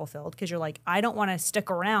be unfulfilled because you're like, I don't want to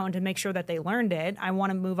stick around to make sure that they learned it. I want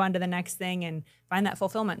to move on to the next thing and find that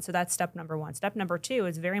fulfillment. So that's step number 1. Step number 2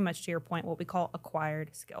 is very much to your point, what we call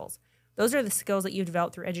acquired skills. Those are the skills that you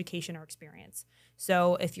develop through education or experience.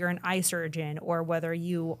 So if you're an eye surgeon, or whether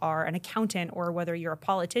you are an accountant, or whether you're a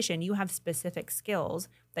politician, you have specific skills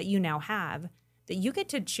that you now have that you get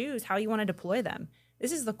to choose how you want to deploy them.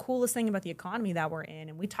 This is the coolest thing about the economy that we're in.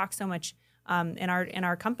 And we talk so much in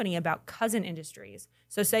our company about cousin industries.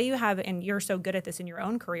 So say you have, and you're so good at this in your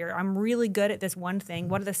own career, I'm really good at this one thing.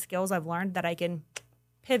 What are the skills I've learned that I can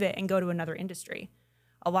pivot and go to another industry?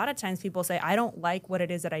 A lot of times people say, I don't like what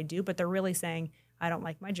it is that I do, but they're really saying, I don't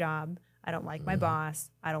like my job. I don't like my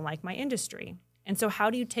boss. I don't like my industry. And so how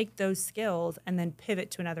do you take those skills and then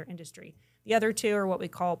pivot to another industry? The other 2 are what we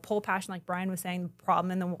call pull passion, like Brian was saying, the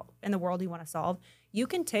problem in the world you want to solve. You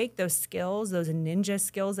can take those skills, those ninja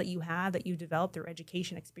skills that you have, that you developed through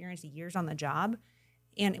education, experience, years on the job.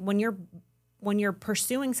 And when you're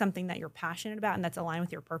pursuing something that you're passionate about and that's aligned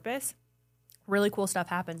with your purpose, really cool stuff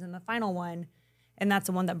happens. And the final one, and that's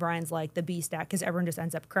the one that Brian's like, the B stack, because everyone just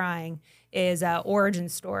ends up crying, is origin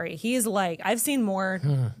story. He's like, I've seen more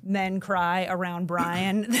men cry around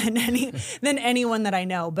Brian than anyone that I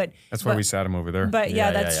know. But that's why we sat him over there. But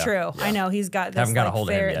that's true. Yeah. I know he's got this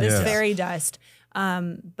fairy dust.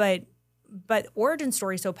 But origin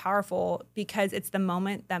story is so powerful because it's the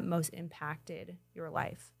moment that most impacted your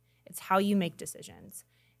life. It's how you make decisions.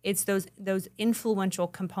 It's those influential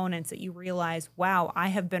components that you realize, wow, I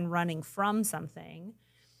have been running from something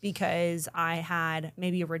because I had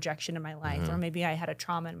maybe a rejection in my life, or maybe I had a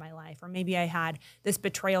trauma in my life, or maybe I had this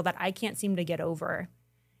betrayal that I can't seem to get over.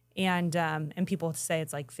 And people say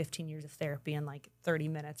it's like 15 years of therapy in like 30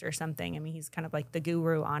 minutes or something. I mean, he's kind of like the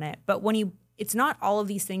guru on it. But it's not all of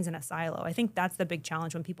these things in a silo. I think that's the big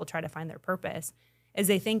challenge when people try to find their purpose, is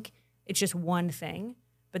they think it's just one thing.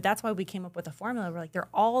 But that's why we came up with a formula. We're like, there are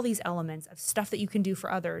all these elements of stuff that you can do for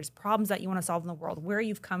others, problems that you want to solve in the world, where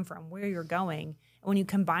you've come from, where you're going. And when you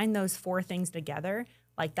combine those 4 things together,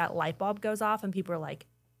 like that light bulb goes off and people are like,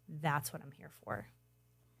 that's what I'm here for.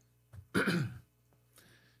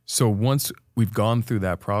 So once we've gone through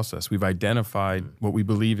that process, we've identified what we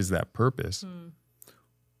believe is that purpose.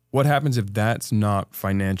 What happens if that's not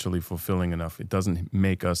financially fulfilling enough? It doesn't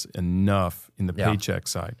make us enough in the paycheck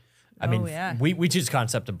side. I mean, we choose the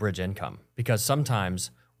concept of bridge income because sometimes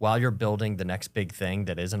while you're building the next big thing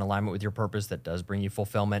that is in alignment with your purpose, that does bring you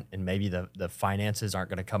fulfillment, and maybe the finances aren't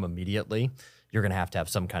going to come immediately, you're going to have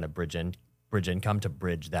some kind of bridge income to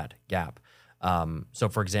bridge that gap. So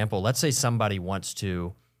for example, let's say somebody wants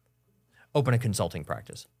to open a consulting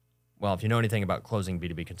practice. Well, if you know anything about closing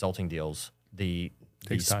B2B consulting deals, the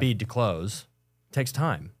speed to close takes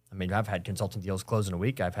time. I mean, I've had consulting deals close in a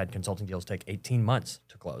week. I've had consulting deals take 18 months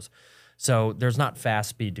to close. So there's not fast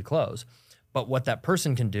speed to close. But what that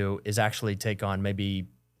person can do is actually take on maybe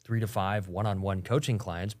 3 to 5 one-on-one coaching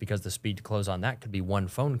clients, because the speed to close on that could be 1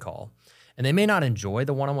 phone call. And they may not enjoy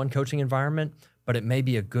the one-on-one coaching environment, but it may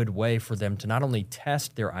be a good way for them to not only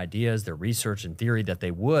test their ideas, their research and theory that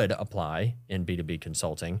they would apply in B2B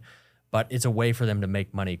consulting, but it's a way for them to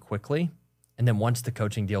make money quickly. And then once the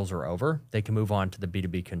coaching deals are over, they can move on to the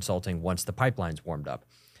B2B consulting once the pipeline's warmed up.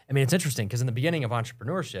 I mean, it's interesting because in the beginning of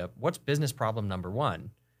entrepreneurship, what's business problem number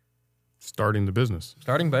 1? Starting the business.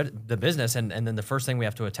 Starting the business, and then the first thing we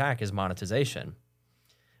have to attack is monetization.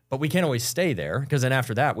 But we can't always stay there, because then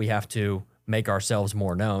after that, we have to make ourselves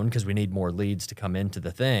more known, because we need more leads to come into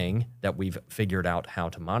the thing that we've figured out how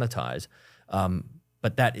to monetize.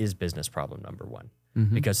 But that is business problem number 1.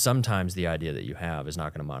 Because sometimes the idea that you have is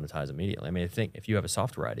not going to monetize immediately. I mean, I think if you have a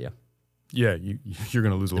software idea, you're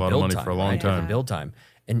going to lose a lot of money for a long time. The build time.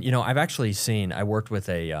 And, you know, I've actually seen, I worked with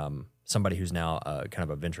somebody who's now kind of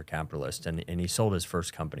a venture capitalist, and he sold his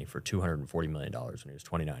first company for $240 million when he was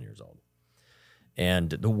 29 years old.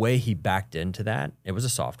 And the way he backed into that, it was a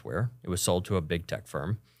software. It was sold to a big tech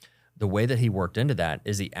firm. The way that he worked into that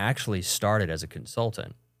is he actually started as a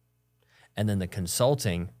consultant. And then the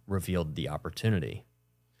consulting revealed the opportunity.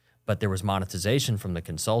 but there was monetization from the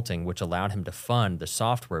consulting, which allowed him to fund the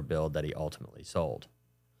software build that he ultimately sold.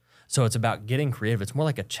 So it's about getting creative. It's more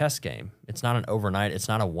like a chess game. It's not an overnight. It's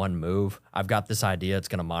not a one move. I've got this idea. It's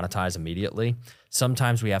going to monetize immediately.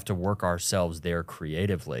 Sometimes we have to work ourselves there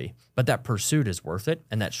creatively, but that pursuit is worth it.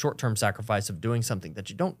 And that short-term sacrifice of doing something that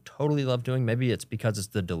you don't totally love doing, maybe it's because it's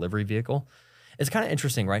the delivery vehicle. It's kind of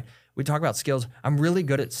interesting, right? We talk about skills. I'm really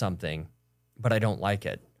good at something, but I don't like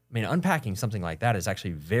it. I mean, unpacking something like that is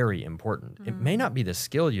actually very important. It may not be the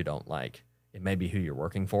skill you don't like. It may be who you're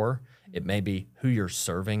working for. It may be who you're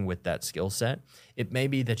serving with that skill set. It may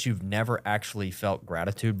be that you've never actually felt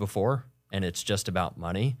gratitude before, and it's just about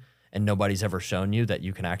money, and nobody's ever shown you that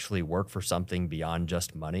you can actually work for something beyond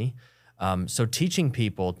just money. So teaching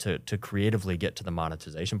people to creatively get to the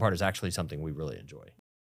monetization part is actually something we really enjoy.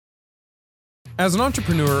 As an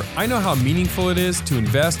entrepreneur, I know how meaningful it is to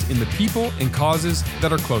invest in the people and causes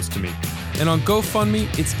that are close to me. And on GoFundMe,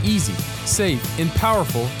 it's easy, safe, and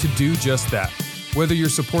powerful to do just that. Whether you're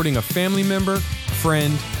supporting a family member,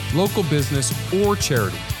 friend, local business, or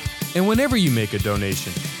charity. And whenever you make a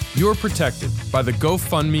donation, you're protected by the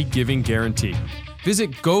GoFundMe Giving Guarantee.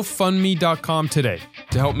 Visit GoFundMe.com today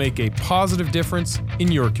to help make a positive difference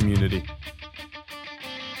in your community.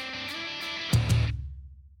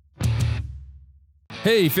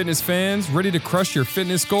 Hey fitness fans, ready to crush your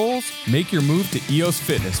fitness goals? Make your move to EOS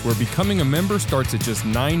Fitness, where becoming a member starts at just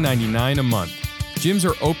 $9.99 a month. Gyms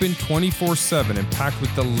are open 24/7 and packed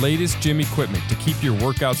with the latest gym equipment to keep your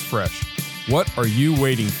workouts fresh. What are you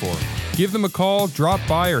waiting for? Give them a call, drop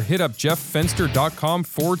by, or hit up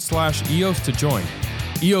jefffenster.com/EOS to join.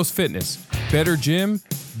 EOS Fitness, better gym,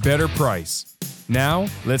 better price. Now,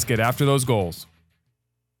 let's get after those goals.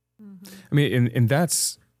 I mean, and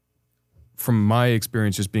that's from my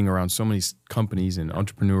experience just being around so many companies and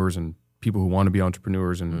entrepreneurs and people who want to be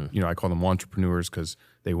entrepreneurs, and I call them entrepreneurs because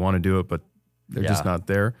they want to do it, but they're just not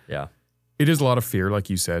there. Yeah. It is a lot of fear, like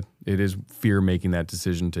you said. It is fear making that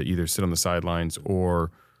decision to either sit on the sidelines or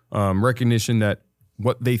recognition that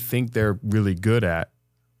what they think they're really good at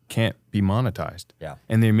can't be monetized. Yeah.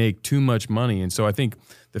 And they make too much money. And so I think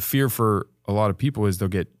the fear for a lot of people is they'll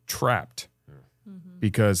get trapped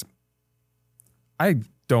because I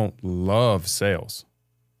don't love sales.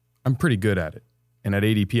 I'm pretty good at it. And at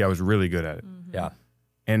ADP, I was really good at it. Yeah.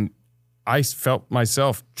 And I felt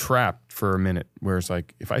myself trapped for a minute where it's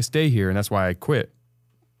like, if I stay here, and that's why I quit.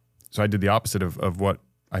 So I did the opposite of what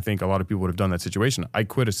I think a lot of people would have done in that situation. I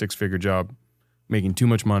quit a 6-figure job, making too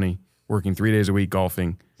much money, working 3 days a week,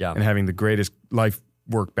 golfing, and having the greatest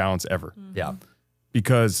life-work balance ever. Yeah.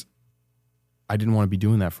 Because I didn't want to be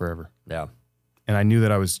doing that forever. Yeah. And I knew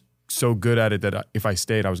that I was so good at it that if I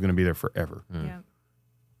stayed, I was going to be there forever. Yeah.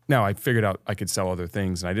 Now, I figured out I could sell other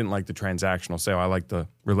things, and I didn't like the transactional sale. I liked the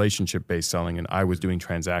relationship-based selling, and I was doing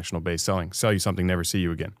transactional-based selling. Sell you something, never see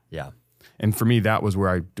you again. Yeah. And for me, that was where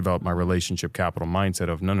I developed my relationship capital mindset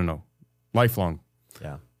of no, lifelong.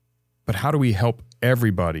 Yeah. But how do we help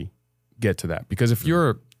everybody get to that? Because if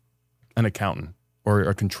you're an accountant or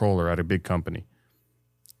a controller at a big company,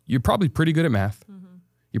 you're probably pretty good at math.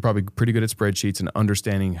 You're probably pretty good at spreadsheets and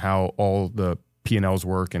understanding how all the P&Ls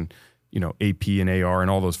work and AP and AR and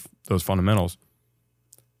all those fundamentals.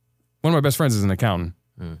 One of my best friends is an accountant.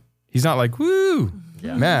 He's not like, woo,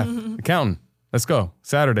 math, accountant, let's go.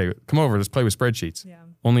 Saturday, come over, let's play with spreadsheets. Yeah.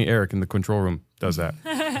 Only Eric in the control room does that.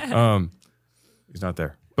 He's not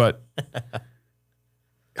there. But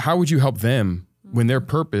how would you help them when their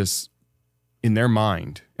purpose in their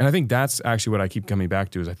mind, and I think that's actually what I keep coming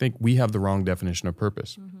back to, is I think we have the wrong definition of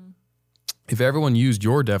purpose. If everyone used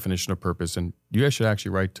your definition of purpose, and you guys should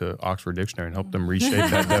actually write to Oxford Dictionary and help them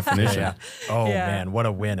reshape that definition. Oh, man, what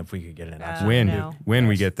a win if we could get an Oxford. When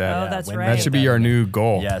we get that. Oh, that's right. That should be our new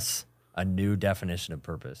goal. Yes, a new definition of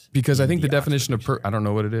purpose. Because I think the definition of purpose, I don't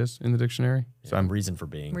know what it is in the dictionary. So I'm reason for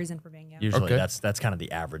being. Reason for being, Usually that's kind of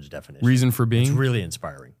the average definition. Reason for being? It's really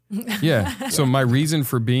inspiring. Yeah. So my reason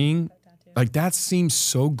for being, like that seems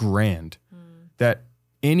so grand that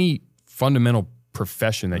any fundamental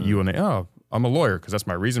profession that you want to, I'm a lawyer because that's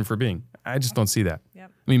my reason for being. I just don't see that.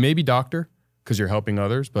 Yep. I mean, maybe doctor because you're helping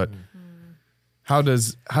others, but how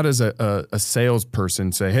does a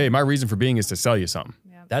salesperson say, hey, my reason for being is to sell you something?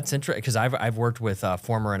 Yep. That's interesting because I've worked with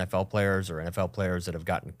former NFL players or NFL players that have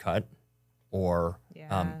gotten cut or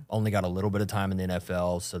only got a little bit of time in the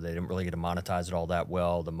NFL, so they didn't really get to monetize it all that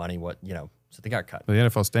well. The money, so they got cut. Well, the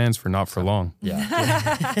NFL stands for not for long. Yeah.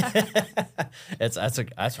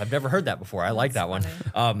 I've never heard that before. I like that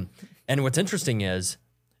one. And what's interesting is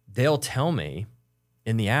they'll tell me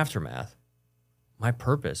in the aftermath, my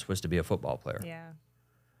purpose was to be a football player. Yeah.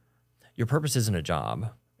 Your purpose isn't a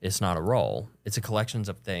job. It's not a role. It's a collection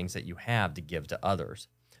of things that you have to give to others.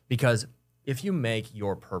 Because if you make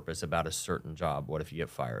your purpose about a certain job, what if you get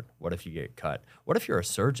fired? What if you get cut? What if you're a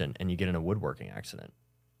surgeon and you get in a woodworking accident?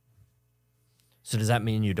 So does that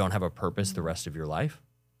mean you don't have a purpose the rest of your life?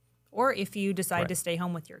 Or if you decide to stay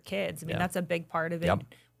home with your kids. I mean, that's a big part of it. Yep.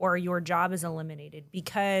 Or your job is eliminated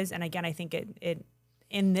because, and again, I think it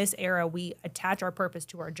in this era, we attach our purpose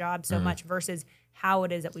to our job so much versus how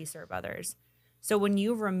it is that we serve others. So when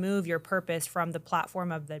you remove your purpose from the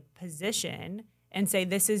platform of the position and say,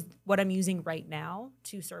 this is what I'm using right now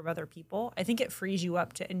to serve other people, I think it frees you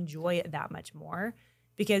up to enjoy it that much more.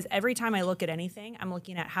 Because every time I look at anything, I'm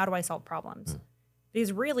looking at how do I solve problems?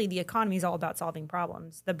 Because really the economy is all about solving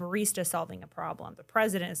problems. The barista is solving a problem. The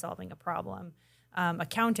president is solving a problem.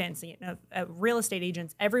 Accountants, real estate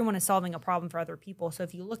agents, everyone is solving a problem for other people. So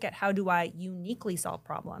if you look at how do I uniquely solve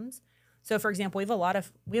problems, so for example, we have a lot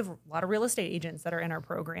of real estate agents that are in our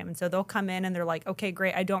program, and so they'll come in and they're like, okay,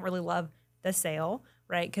 great, I don't really love the sale,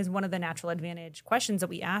 right? Because one of the natural advantage questions that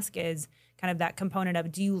we ask is kind of that component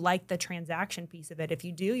of, do you like the transaction piece of it? If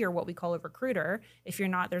you do, you're what we call a recruiter. If you're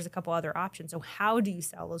not, there's a couple other options. So how do you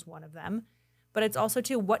sell is one of them. But it's also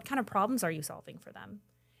too, what kind of problems are you solving for them?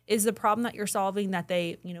 Is the problem that you're solving that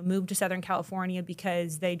they, moved to Southern California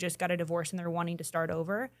because they just got a divorce and they're wanting to start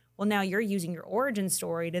over? Well, now you're using your origin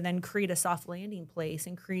story to then create a soft landing place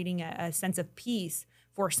and creating a sense of peace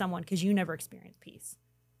for someone because you never experienced peace.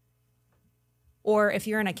 Or if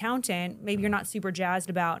you're an accountant, maybe you're not super jazzed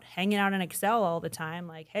about hanging out in Excel all the time.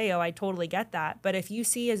 Like, hey, I totally get that. But if you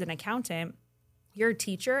see as an accountant, you're a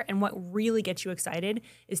teacher, and what really gets you excited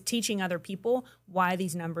is teaching other people why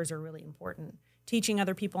these numbers are really important. Teaching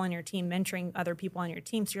other people on your team, mentoring other people on your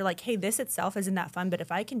team. So you're like, hey, this itself isn't that fun, but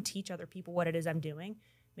if I can teach other people what it is I'm doing,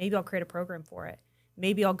 maybe I'll create a program for it.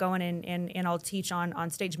 Maybe I'll go in and I'll teach on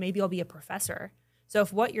stage. Maybe I'll be a professor. So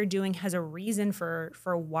if what you're doing has a reason for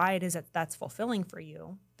why it is that's fulfilling for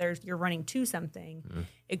you, you're running to something,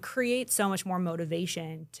 it creates so much more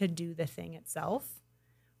motivation to do the thing itself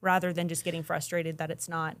rather than just getting frustrated that it's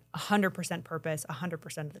not 100% purpose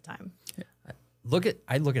 100% of the time. I look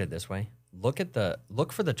at it this way.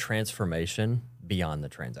 Look for the transformation beyond the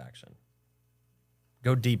transaction.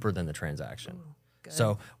 Go deeper than the transaction. Ooh, good.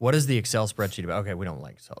 So what is the Excel spreadsheet about? Okay, we don't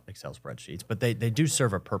like Excel spreadsheets, but they do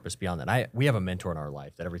serve a purpose beyond that. We have a mentor in our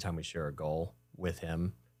life that every time we share a goal with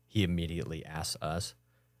him, he immediately asks us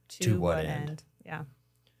to what end? Yeah.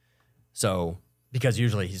 So because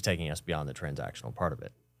usually he's taking us beyond the transactional part of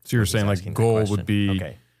it. So you're saying like goal would be,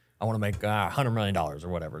 okay, I want to make $100 million or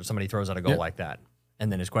whatever. Somebody throws out a goal like that.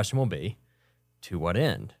 And then his question will be, to what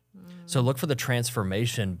end? So look for the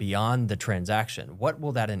transformation beyond the transaction. What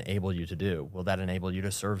will that enable you to do? Will that enable you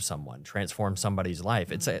to serve someone, transform somebody's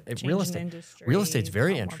life? It's real estate. Real estate's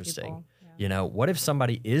very interesting. Yeah. What if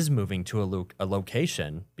somebody is moving to a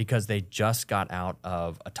location because they just got out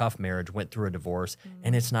of a tough marriage, went through a divorce,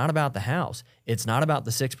 and it's not about the house. It's not about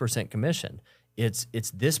the 6% commission. It's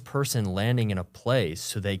this person landing in a place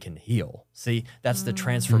so they can heal. See, that's the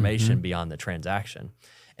transformation beyond the transaction.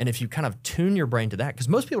 And if you kind of tune your brain to that, because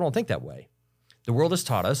most people don't think that way. The world has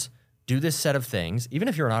taught us, do this set of things. Even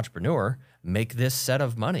if you're an entrepreneur, make this set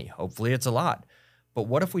of money. Hopefully it's a lot. But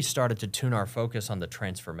what if we started to tune our focus on the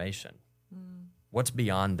transformation? What's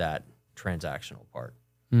beyond that transactional part?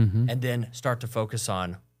 And then start to focus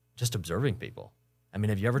on just observing people. I mean,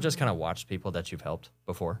 have you ever just kind of watched people that you've helped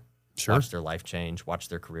before? Sure. Watch their life change, watch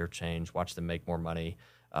their career change, watch them make more money.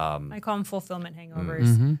 I call them fulfillment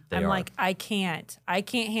hangovers. I'm like, I can't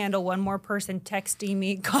handle one more person texting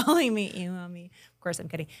me, calling me, emailing me. Of course, I'm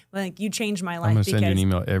kidding. Like, you changed my life. I'm gonna send you an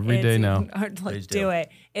email every day now. Like, do it.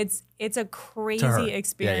 It's a crazy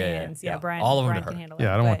experience. Yeah, Brian. All of them Brian can handle it.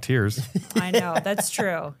 Yeah, I don't want tears. I know, that's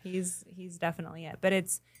true. He's definitely it. But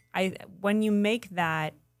when you make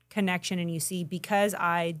that connection and you see, because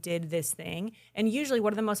I did this thing, and usually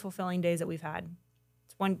one of the most fulfilling days that we've had,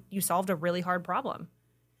 it's when you solved a really hard problem.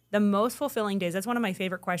 The most fulfilling days, that's one of my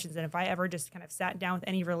favorite questions. And if I ever just kind of sat down with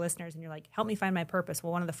any of your listeners and you're like, help me find my purpose.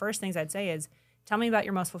 Well, one of the first things I'd say is, tell me about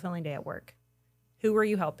your most fulfilling day at work. Who were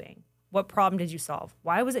you helping? What problem did you solve?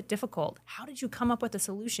 Why was it difficult? How did you come up with a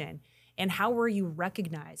solution? And how were you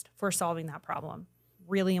recognized for solving that problem?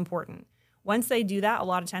 Really important. Once they do that, a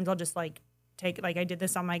lot of times I'll just I did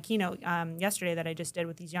this on my keynote yesterday that I just did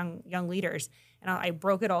with these young leaders. And I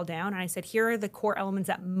broke it all down and I said, here are the core elements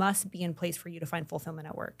that must be in place for you to find fulfillment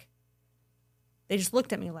at work. They just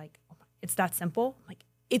looked at me like, oh, it's that simple? I'm like,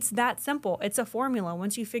 it's that simple. It's a formula.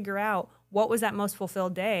 Once you figure out what was that most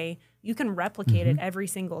fulfilled day, you can replicate it every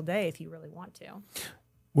single day if you really want to.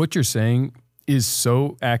 What you're saying is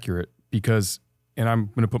so accurate, because and I'm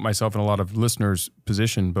going to put myself in a lot of listeners'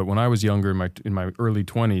 position, but when I was younger, in my early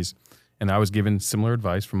 20s, and I was given similar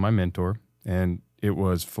advice from my mentor, and it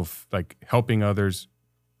was like helping others,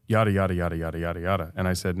 yada, yada, yada, yada, yada, yada. And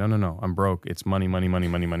I said, no, I'm broke. It's money, money, money,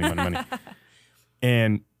 money, money, money, money.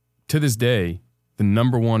 And to this day, the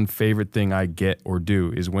number one favorite thing I get or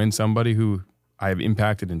do is when somebody who I have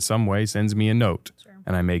impacted in some way sends me a note,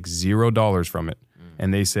 and I make $0 from it.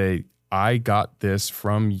 And they say, I got this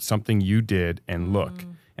from something you did, and look,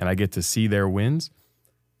 and I get to see their wins.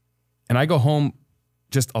 And I go home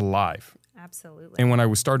just alive. Absolutely. And when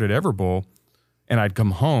I started Everbowl, and I'd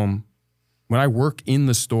come home, when I work in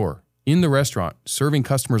the store, in the restaurant, serving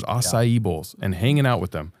customers acai bowls and hanging out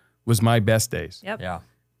with them was my best days. Yep. Yeah.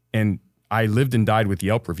 And I lived and died with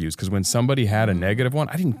Yelp reviews, because when somebody had a negative one,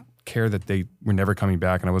 I didn't care that they were never coming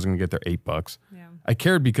back and I wasn't going to get their $8. Yeah. I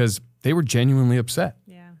cared because they were genuinely upset.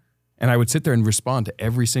 Yeah. And I would sit there and respond to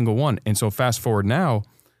every single one. And so fast forward now,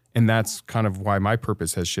 and that's kind of why my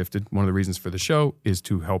purpose has shifted. One of the reasons for the show is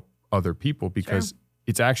to help other people, because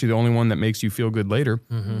it's actually the only one that makes you feel good later.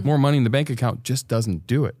 More money in the bank account just doesn't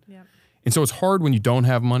do it. Yep. And so it's hard when you don't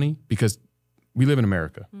have money, because we live in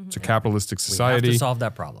America. It's a capitalistic society. We have to solve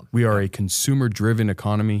that problem. We are a consumer-driven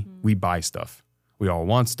economy. We buy stuff. We all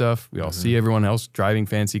want stuff. We all see everyone else driving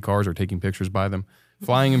fancy cars or taking pictures by them,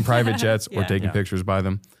 flying in private jets or taking pictures by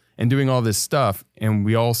them, and doing all this stuff. And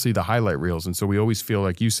we all see the highlight reels. And so we always feel,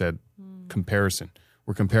 like you said, comparison.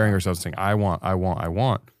 We're comparing ourselves, saying, I want, I want, I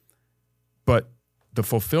want. But the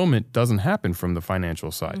fulfillment doesn't happen from the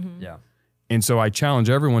financial side. Yeah. And so I challenge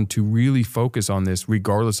everyone to really focus on this,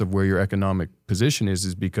 regardless of where your economic position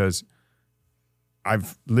is because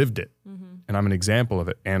I've lived it, and I'm an example of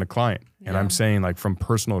it, and a client. And I'm saying, like, from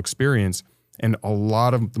personal experience, and a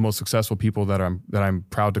lot of the most successful people that I'm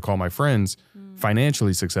proud to call my friends,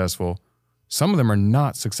 financially successful, some of them are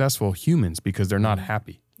not successful humans because they're not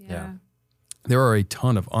happy. Yeah. There are a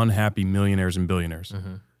ton of unhappy millionaires and billionaires.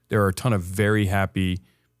 There are a ton of very happy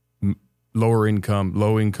low income,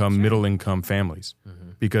 middle income families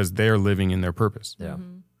because they're living in their purpose. Yeah.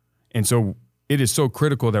 And so it is so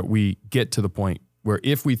critical that we get to the point where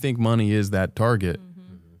if we think money is that target,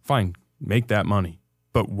 fine, make that money.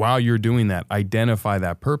 But while you're doing that, identify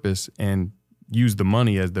that purpose and use the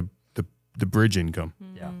money as the bridge income.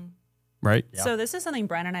 Yeah. Right? Yeah. So this is something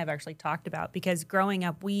Brian and I have actually talked about, because growing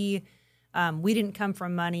up, we didn't come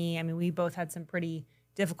from money. I mean, we both had some pretty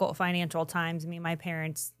difficult financial times. I mean, my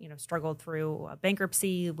parents, struggled through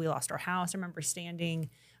bankruptcy. We lost our house. I remember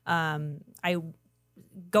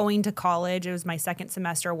going to college. It was my second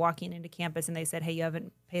semester, walking into campus, and they said, "Hey, you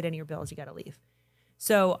haven't paid any of your bills. You got to leave."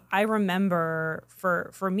 So I remember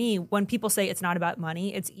for me, when people say it's not about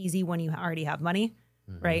money, it's easy when you already have money,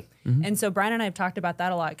 right? And so Brian and I have talked about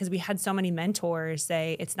that a lot, because we had so many mentors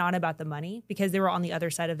say it's not about the money, because they were on the other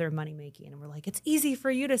side of their money making. And we're like, it's easy for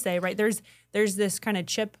you to say, right? There's this kind of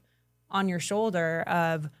chip on your shoulder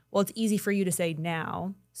of, well, it's easy for you to say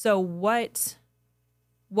now. So what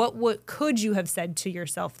could you have said to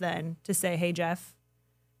yourself then to say, hey, Jeff,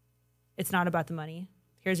 it's not about the money.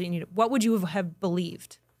 Here's what you need. What would you have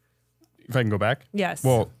believed? If I can go back? Yes.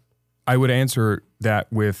 Well, I would answer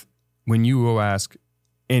that with, when you go ask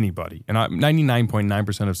anybody, and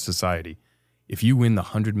 99.9% of society, if you win the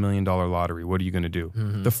 $100 million lottery, what are you going to do?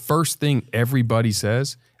 The first thing everybody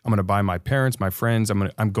says, I'm going to buy my parents, my friends,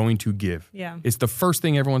 I'm going to give. Yeah. It's the first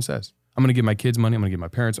thing everyone says. I'm going to give my kids money. I'm going to give my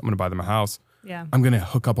parents. I'm going to buy them a house. Yeah. I'm going to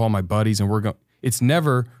hook up all my buddies, and it's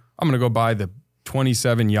never, I'm going to go buy the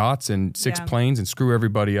 27 yachts and 6 planes and screw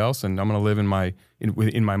everybody else, and I'm going to live in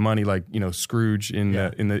my money like, Scrooge in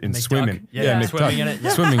swimming. Swimming in it. Yeah.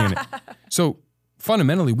 Swimming in it. So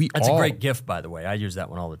fundamentally, That's a great gift, by the way. I use that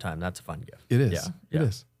one all the time. That's a fun gift. It is. Yeah. It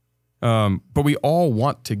is. But we all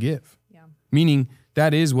want to give. Yeah. Meaning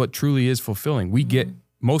that is what truly is fulfilling. We get,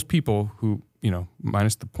 most people who,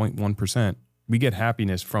 minus the 0.1%, we get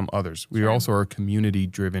happiness from others. We also are a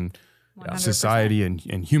community-driven 100%. society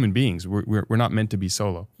and human beings. We're not meant to be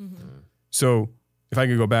solo. So if I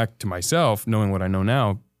could go back to myself, knowing what I know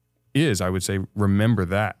now, I would say, remember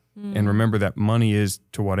that. And remember that money is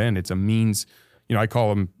to what end? It's a means. I call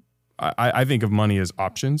them, I think of money as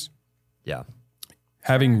options. Yeah.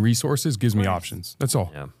 Having resources gives me options. That's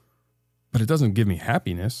all. Yeah. But it doesn't give me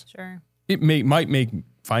happiness. Sure. It might make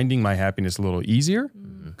finding my happiness a little easier,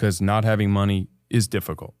 because not having money is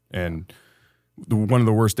difficult. And one of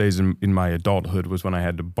the worst days in my adulthood was when I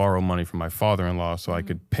had to borrow money from my father-in-law so I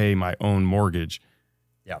could pay my own mortgage.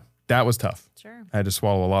 Yeah. That was tough. Sure. I had to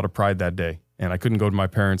swallow a lot of pride that day. And I couldn't go to my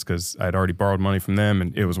parents because I had already borrowed money from them,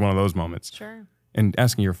 and it was one of those moments. Sure. And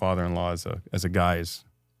asking your father-in-law as a guy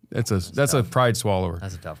that's a pride swallower.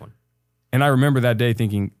 That's a tough one. And I remember that day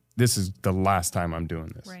thinking, this is the last time I'm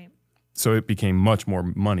doing this. Right. So it became much more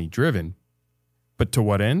money driven. But to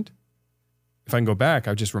what end? If I can go back,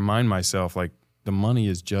 I just remind myself, like, the money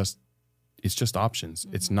is just, it's just options.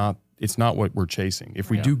 Mm-hmm. It's not what we're chasing. If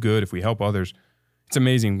we do good, if we help others, it's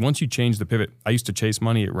amazing. Once you change the pivot, I used to chase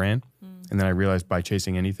money, it ran. And then I realized by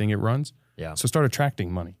chasing anything, it runs. Yeah. So start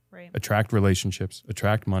attracting money, attract relationships,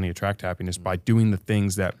 attract money, attract happiness by doing the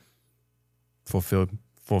things that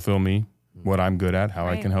fulfill me, what I'm good at, how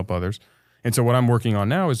I can help others. And so what I'm working on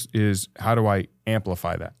now is how do I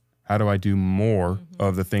amplify that? How do I do more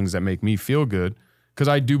of the things that make me feel good? Because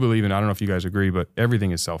I do believe in, I don't know if you guys agree, but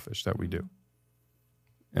everything is selfish that we do.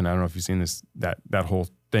 And I don't know if you've seen that whole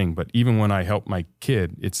thing, but even when I help my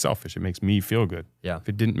kid, it's selfish. It makes me feel good. Yeah. If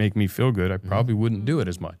it didn't make me feel good, I probably wouldn't do it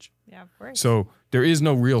as much. Yeah, of course. So there is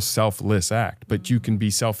no real selfless act, but you can be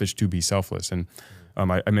selfish to be selfless. And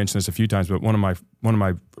I mentioned this a few times, but one of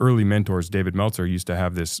my early mentors, David Meltzer, used to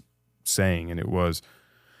have this saying, and it was,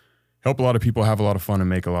 help a lot of people have a lot of fun and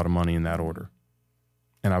make a lot of money in that order.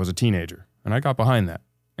 And I was a teenager, and I got behind that.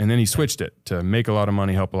 And then he switched it to make a lot of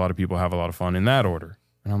money, help a lot of people have a lot of fun in that order.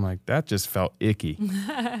 And I'm like, that just felt icky.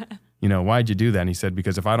 Why'd you do that? And he said,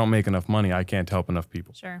 because if I don't make enough money, I can't help enough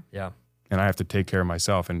people. Sure. Yeah. And I have to take care of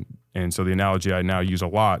myself. And so the analogy I now use a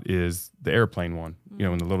lot is the airplane one.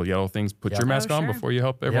 In the little yellow things, put your mask on before you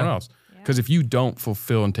help everyone else. Because if you don't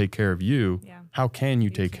fulfill and take care of you, how can you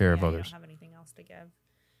take care of others? You don't have anything else to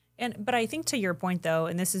give. But I think to your point, though,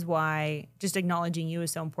 and this is why just acknowledging you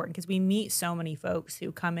is so important, because we meet so many folks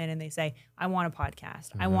who come in and they say, I want a podcast.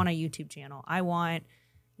 I want a YouTube channel. I want,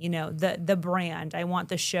 the brand. I want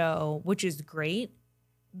the show, which is great.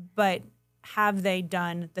 But have they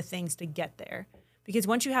done the things to get there? Because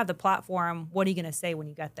once you have the platform, what are you going to say when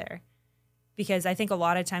you get there? Because I think a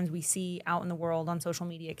lot of times we see out in the world on social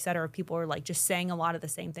media, et cetera, people are like just saying a lot of the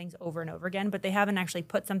same things over and over again, but they haven't actually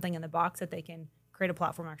put something in the box that they can create a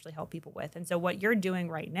platform and actually help people with. And so what you're doing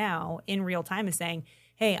right now in real time is saying,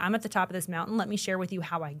 hey, I'm at the top of this mountain. Let me share with you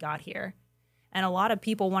how I got here. And a lot of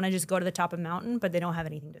people want to just go to the top of the mountain, but they don't have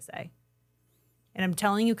anything to say. And I'm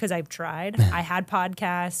telling you, because I've tried. I had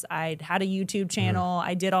podcasts. I had a YouTube channel.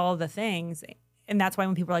 I did all the things. And that's why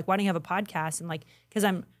when people are like, why don't you have a podcast? I'm like, because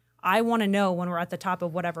I want to know when we're at the top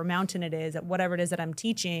of whatever mountain it is, whatever it is that I'm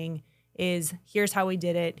teaching, is here's how we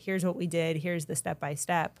did it, here's what we did, here's the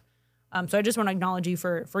step-by-step. So I just want to acknowledge you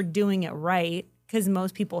for doing it right, because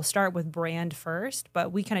most people start with brand first,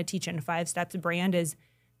 but we kind of teach it in 5 steps. Brand is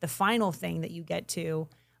the final thing that you get to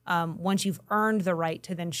once you've earned the right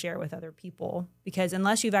to then share with other people. Because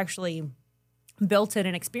unless you've actually built it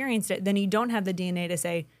and experienced it, then you don't have the DNA to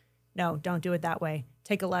say, no, don't do it that way.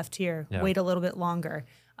 Take a left here, wait a little bit longer.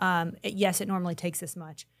 Yes, it normally takes this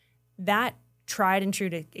much. That tried and true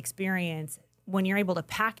to experience, when you're able to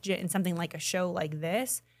package it in something like a show like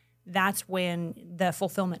this, that's when the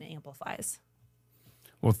fulfillment amplifies.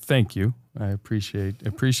 Well, thank you. I appreciate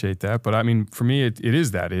that. But I mean, for me, it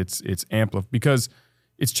is that. It's amplified because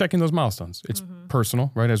it's checking those milestones. It's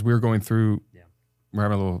personal, right? As we're going through, we're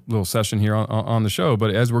having a little session here on the show,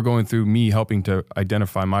 but as we're going through me helping to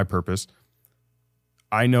identify my purpose,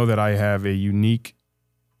 I know that I have a unique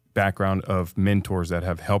background of mentors that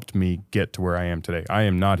have helped me get to where I am today. I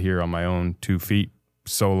am not here on my own 2 feet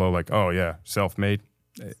solo, like, oh yeah, self-made.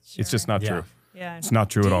 It's just not true. Yeah. It's not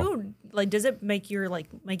true at all. Like, does it make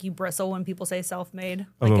you bristle when people say self-made?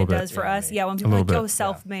 Like it does for us? Yeah, when people are like, oh,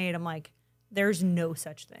 self-made, I'm like, there's no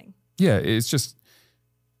such thing. Yeah, it's just,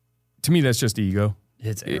 to me, that's just ego.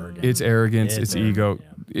 It's arrogance. It's arrogance. It's ego.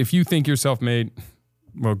 Yeah. If you think you're self-made,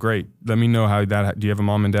 well, great. Let me know how that. Do you have a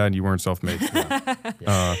mom and dad? You weren't self-made.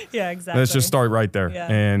 Yeah, exactly. Let's just start right there.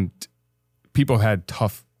 Yeah. And people had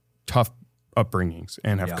tough upbringings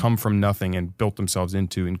and have come from nothing and built themselves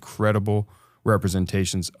into incredible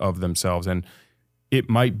representations of themselves. And it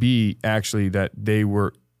might be actually that they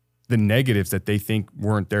were the negatives that they think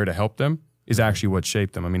weren't there to help them is actually what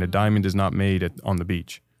shaped them. I mean, a diamond is not made on the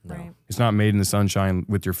beach. No. Right. It's not made in the sunshine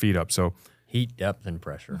with your feet up. So heat, depth, and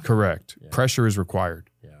pressure. Correct. Yeah. Pressure is required.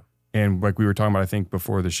 Yeah. And like we were talking about, I think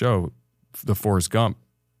before the show, the Forrest Gump,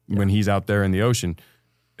 when he's out there in the ocean,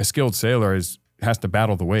 a skilled sailor has to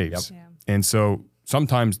battle the waves. Yep. Yeah. And so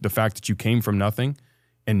sometimes the fact that you came from nothing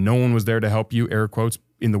and no one was there to help you, air quotes,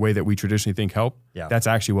 in the way that we traditionally think help, that's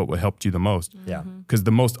actually what helped you the most. Yeah. Because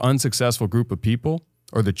the most unsuccessful group of people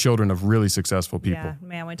are the children of really successful people. Yeah,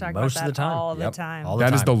 man, we talk about that all the time.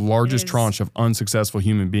 That is the largest tranche of unsuccessful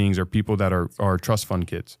human beings are people that are trust fund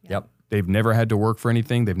kids. Yep. They've never had to work for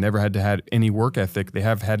anything. They've never had to have any work ethic. They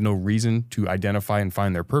have had no reason to identify and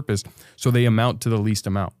find their purpose. So they amount to the least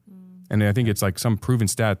amount. And I think it's like some proven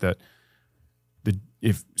stat that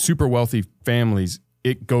if super wealthy families,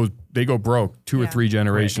 they go broke 2 or 3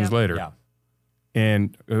 generations later. Yeah.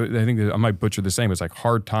 And I think that I might butcher the same. It's like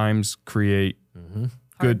hard times create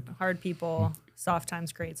good. Hard people, soft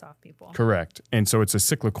times create soft people. Correct. And so it's a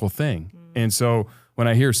cyclical thing. And so when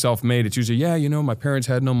I hear self-made, it's usually, my parents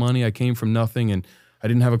had no money. I came from nothing and I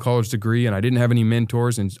didn't have a college degree and I didn't have any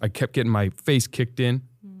mentors and I kept getting my face kicked in.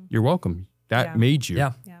 You're welcome. That made you.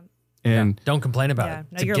 Yeah. And don't complain about it.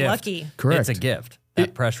 No, you're lucky. Correct. It's a gift.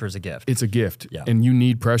 That pressure is a gift. It's a gift. Yeah. And you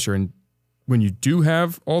need pressure. And when you do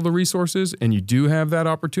have all the resources and you do have that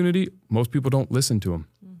opportunity, most people don't listen to them.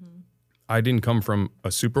 I didn't come from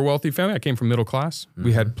a super wealthy family. I came from middle class.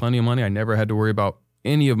 We had plenty of money. I never had to worry about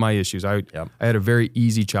any of my issues. I had a very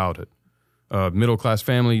easy childhood. Middle class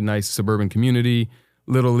family, nice suburban community,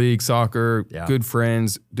 little league, soccer, good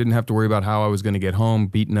friends. Didn't have to worry about how I was going to get home,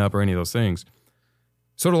 beaten up, or any of those things.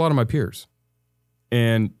 So did a lot of my peers.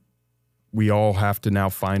 And we all have to now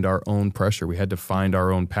find our own pressure. We had to find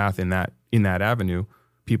our own path in that avenue.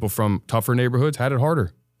 People from tougher neighborhoods had it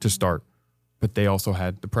harder to start, but they also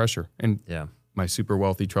had the pressure. And my super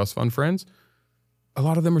wealthy trust fund friends, a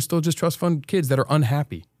lot of them are still just trust fund kids that are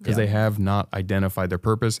unhappy because they have not identified their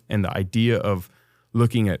purpose. And the idea of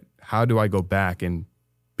looking at how do I go back and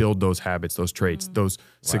build those habits, those traits, those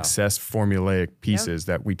success formulaic pieces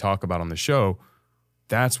that we talk about on the show,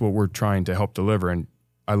 that's what we're trying to help deliver. And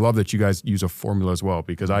I love that you guys use a formula as well,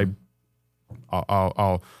 because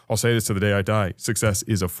I'll say this to the day I die. Success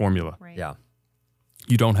is a formula. Right. Yeah.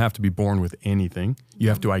 You don't have to be born with anything. You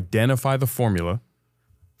have to identify the formula,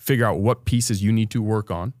 figure out what pieces you need to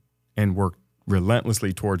work on, and work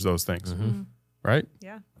relentlessly towards those things. Right?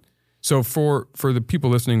 Yeah. So for the people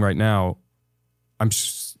listening right now, I'm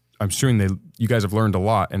sure you guys have learned a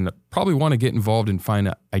lot and probably want to get involved and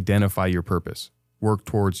identify your purpose, work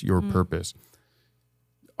towards your purpose.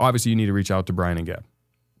 Obviously, you need to reach out to Brian and Gab,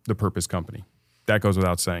 the Purpose Company. That goes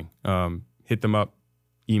without saying. Hit them up,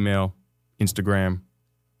 email, Instagram.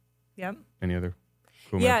 Yep. Any other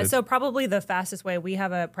cool methods? So probably the fastest way, we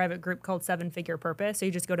have a private group called 7-Figure Purpose. So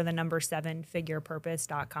you just go to the number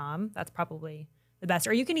 7figurepurpose.com. That's probably the best.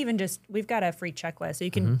 Or you can even we've got a free checklist. So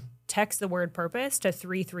you can text the word purpose to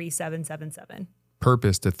 33777.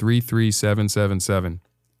 Purpose to 33777.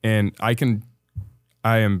 And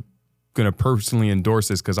I am going to personally endorse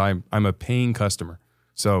this because I'm a paying customer.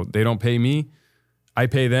 So they don't pay me, I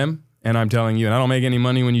pay them, and I'm telling you, and I don't make any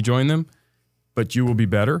money when you join them, but you will be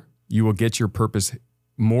better. You will get your purpose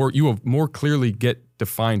more. You will more clearly get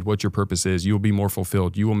defined what your purpose is. You will be more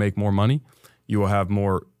fulfilled. You will make more money. You will have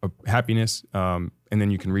more happiness, and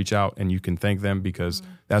then you can reach out and you can thank them because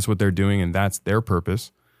that's what they're doing and that's their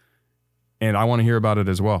purpose. And I want to hear about it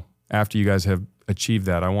as well. After you guys have achieved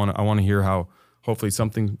that, I want to hear how hopefully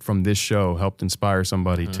something from this show helped inspire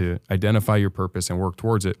somebody to identify your purpose and work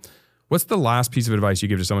towards it. What's the last piece of advice you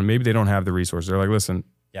give to someone? Maybe they don't have the resources. They're like, listen,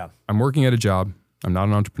 I'm working at a job. I'm not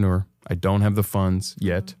an entrepreneur. I don't have the funds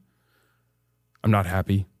yet. I'm not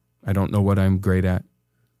happy. I don't know what I'm great at.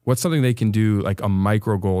 What's something they can do, like a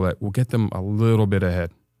micro goal that will get them a little bit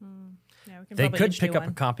ahead? They could pick up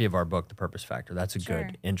a copy of our book, The Purpose Factor. That's a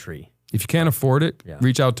good entry. If you can't afford it,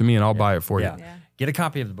 reach out to me and I'll buy it for you. Get a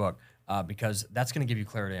copy of the book because that's going to give you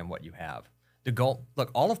clarity on what you have. The goal,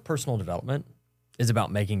 look, all of personal development is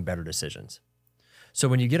about making better decisions. So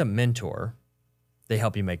when you get a mentor, they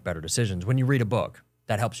help you make better decisions. When you read a book,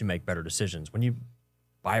 that helps you make better decisions. When you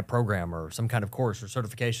buy a program or some kind of course or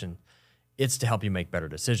certification, it's to help you make better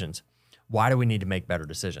decisions. Why do we need to make better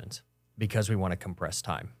decisions? Because we want to compress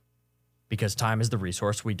time. Because time is the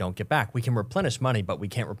resource we don't get back. We can replenish money, but we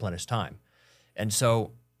can't replenish time. And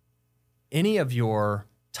so any of your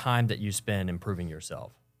time that you spend improving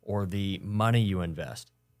yourself or the money you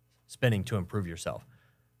invest spending to improve yourself,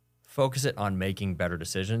 focus it on making better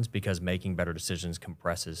decisions because making better decisions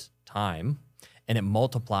compresses time and it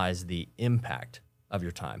multiplies the impact of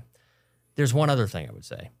your time. There's one other thing I would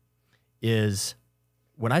say is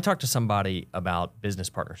when I talk to somebody about business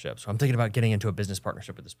partnerships, or I'm thinking about getting into a business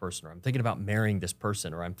partnership with this person, or I'm thinking about marrying this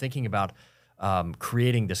person, or I'm thinking about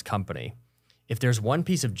creating this company, if there's one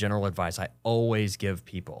piece of general advice I always give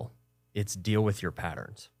people, it's deal with your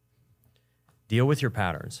patterns. Deal with your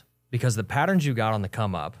patterns because the patterns you got on the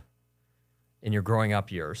come up in your growing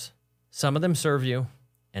up years, some of them serve you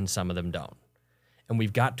and some of them don't. And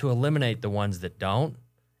we've got to eliminate the ones that don't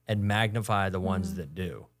and magnify the ones that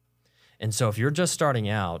do. And so if you're just starting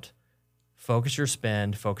out, focus your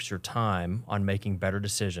spend, focus your time on making better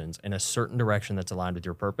decisions in a certain direction that's aligned with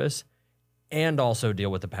your purpose, and also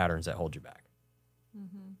deal with the patterns that hold you back.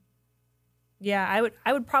 Yeah,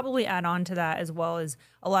 I would probably add on to that as well. As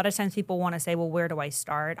a lot of times people want to say, well, where do I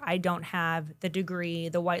start? I don't have the degree,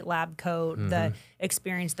 the white lab coat, the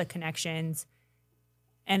experience, the connections.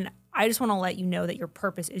 And I just want to let you know that your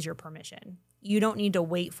purpose is your permission. You don't need to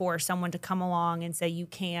wait for someone to come along and say you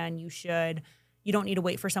can, you should. You don't need to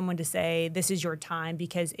wait for someone to say this is your time,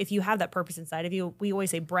 because if you have that purpose inside of you, we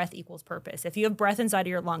always say breath equals purpose. If you have breath inside of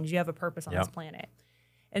your lungs, you have a purpose on this planet.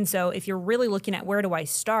 And so if you're really looking at where do I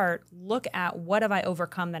start, look at what have I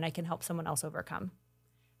overcome that I can help someone else overcome.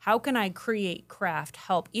 How can I create, craft,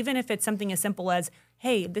 help, even if it's something as simple as,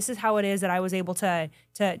 hey, this is how it is that I was able to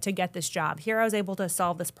get this job. Here I was able to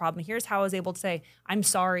solve this problem. Here's how I was able to say, I'm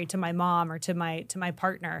sorry to my mom or to my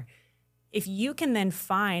partner. If you can then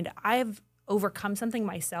find, I've overcome something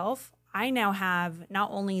myself, I now have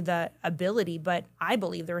not only the ability, but I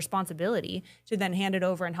believe the responsibility to then hand it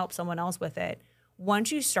over and help someone else with it.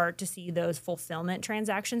 Once you start to see those fulfillment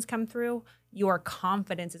transactions come through, your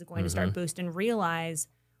confidence is going to start boosting and realize,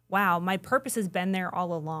 wow, my purpose has been there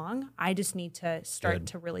all along. I just need to start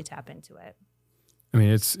to really tap into it. I mean,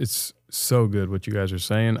 it's so good what you guys are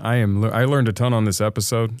saying. I learned a ton on this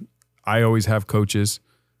episode. I always have coaches.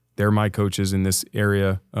 They're my coaches in this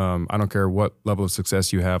area. I don't care what level of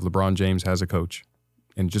success you have. LeBron James has a coach.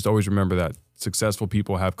 And just always remember that. Successful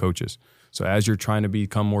people have coaches. So as you're trying to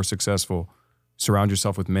become more successful, surround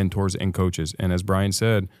yourself with mentors and coaches. And as Brian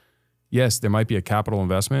said, yes, there might be a capital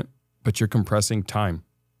investment, but you're compressing time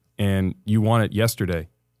and you want it yesterday.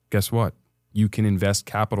 Guess what? You can invest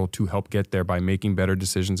capital to help get there by making better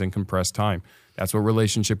decisions and compress time. That's what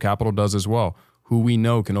relationship capital does as well. Who we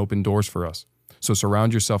know can open doors for us. So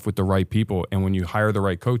surround yourself with the right people. And when you hire the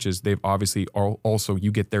right coaches, they've obviously also,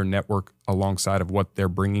 you get their network alongside of what they're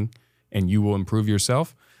bringing and you will improve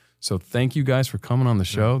yourself. So thank you guys for coming on the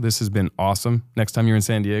show. This has been awesome. Next time you're in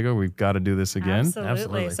San Diego, we've got to do this again.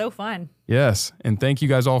 Absolutely. So fun. Yes. And thank you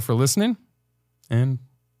guys all for listening. And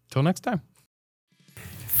till next time.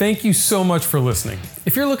 Thank you so much for listening.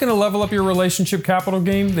 If you're looking to level up your relationship capital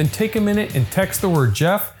game, then take a minute and text the word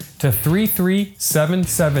Jeff to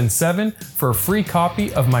 33777 for a free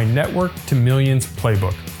copy of my Network to Millions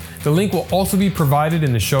playbook. The link will also be provided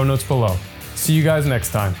in the show notes below. See you guys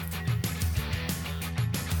next time.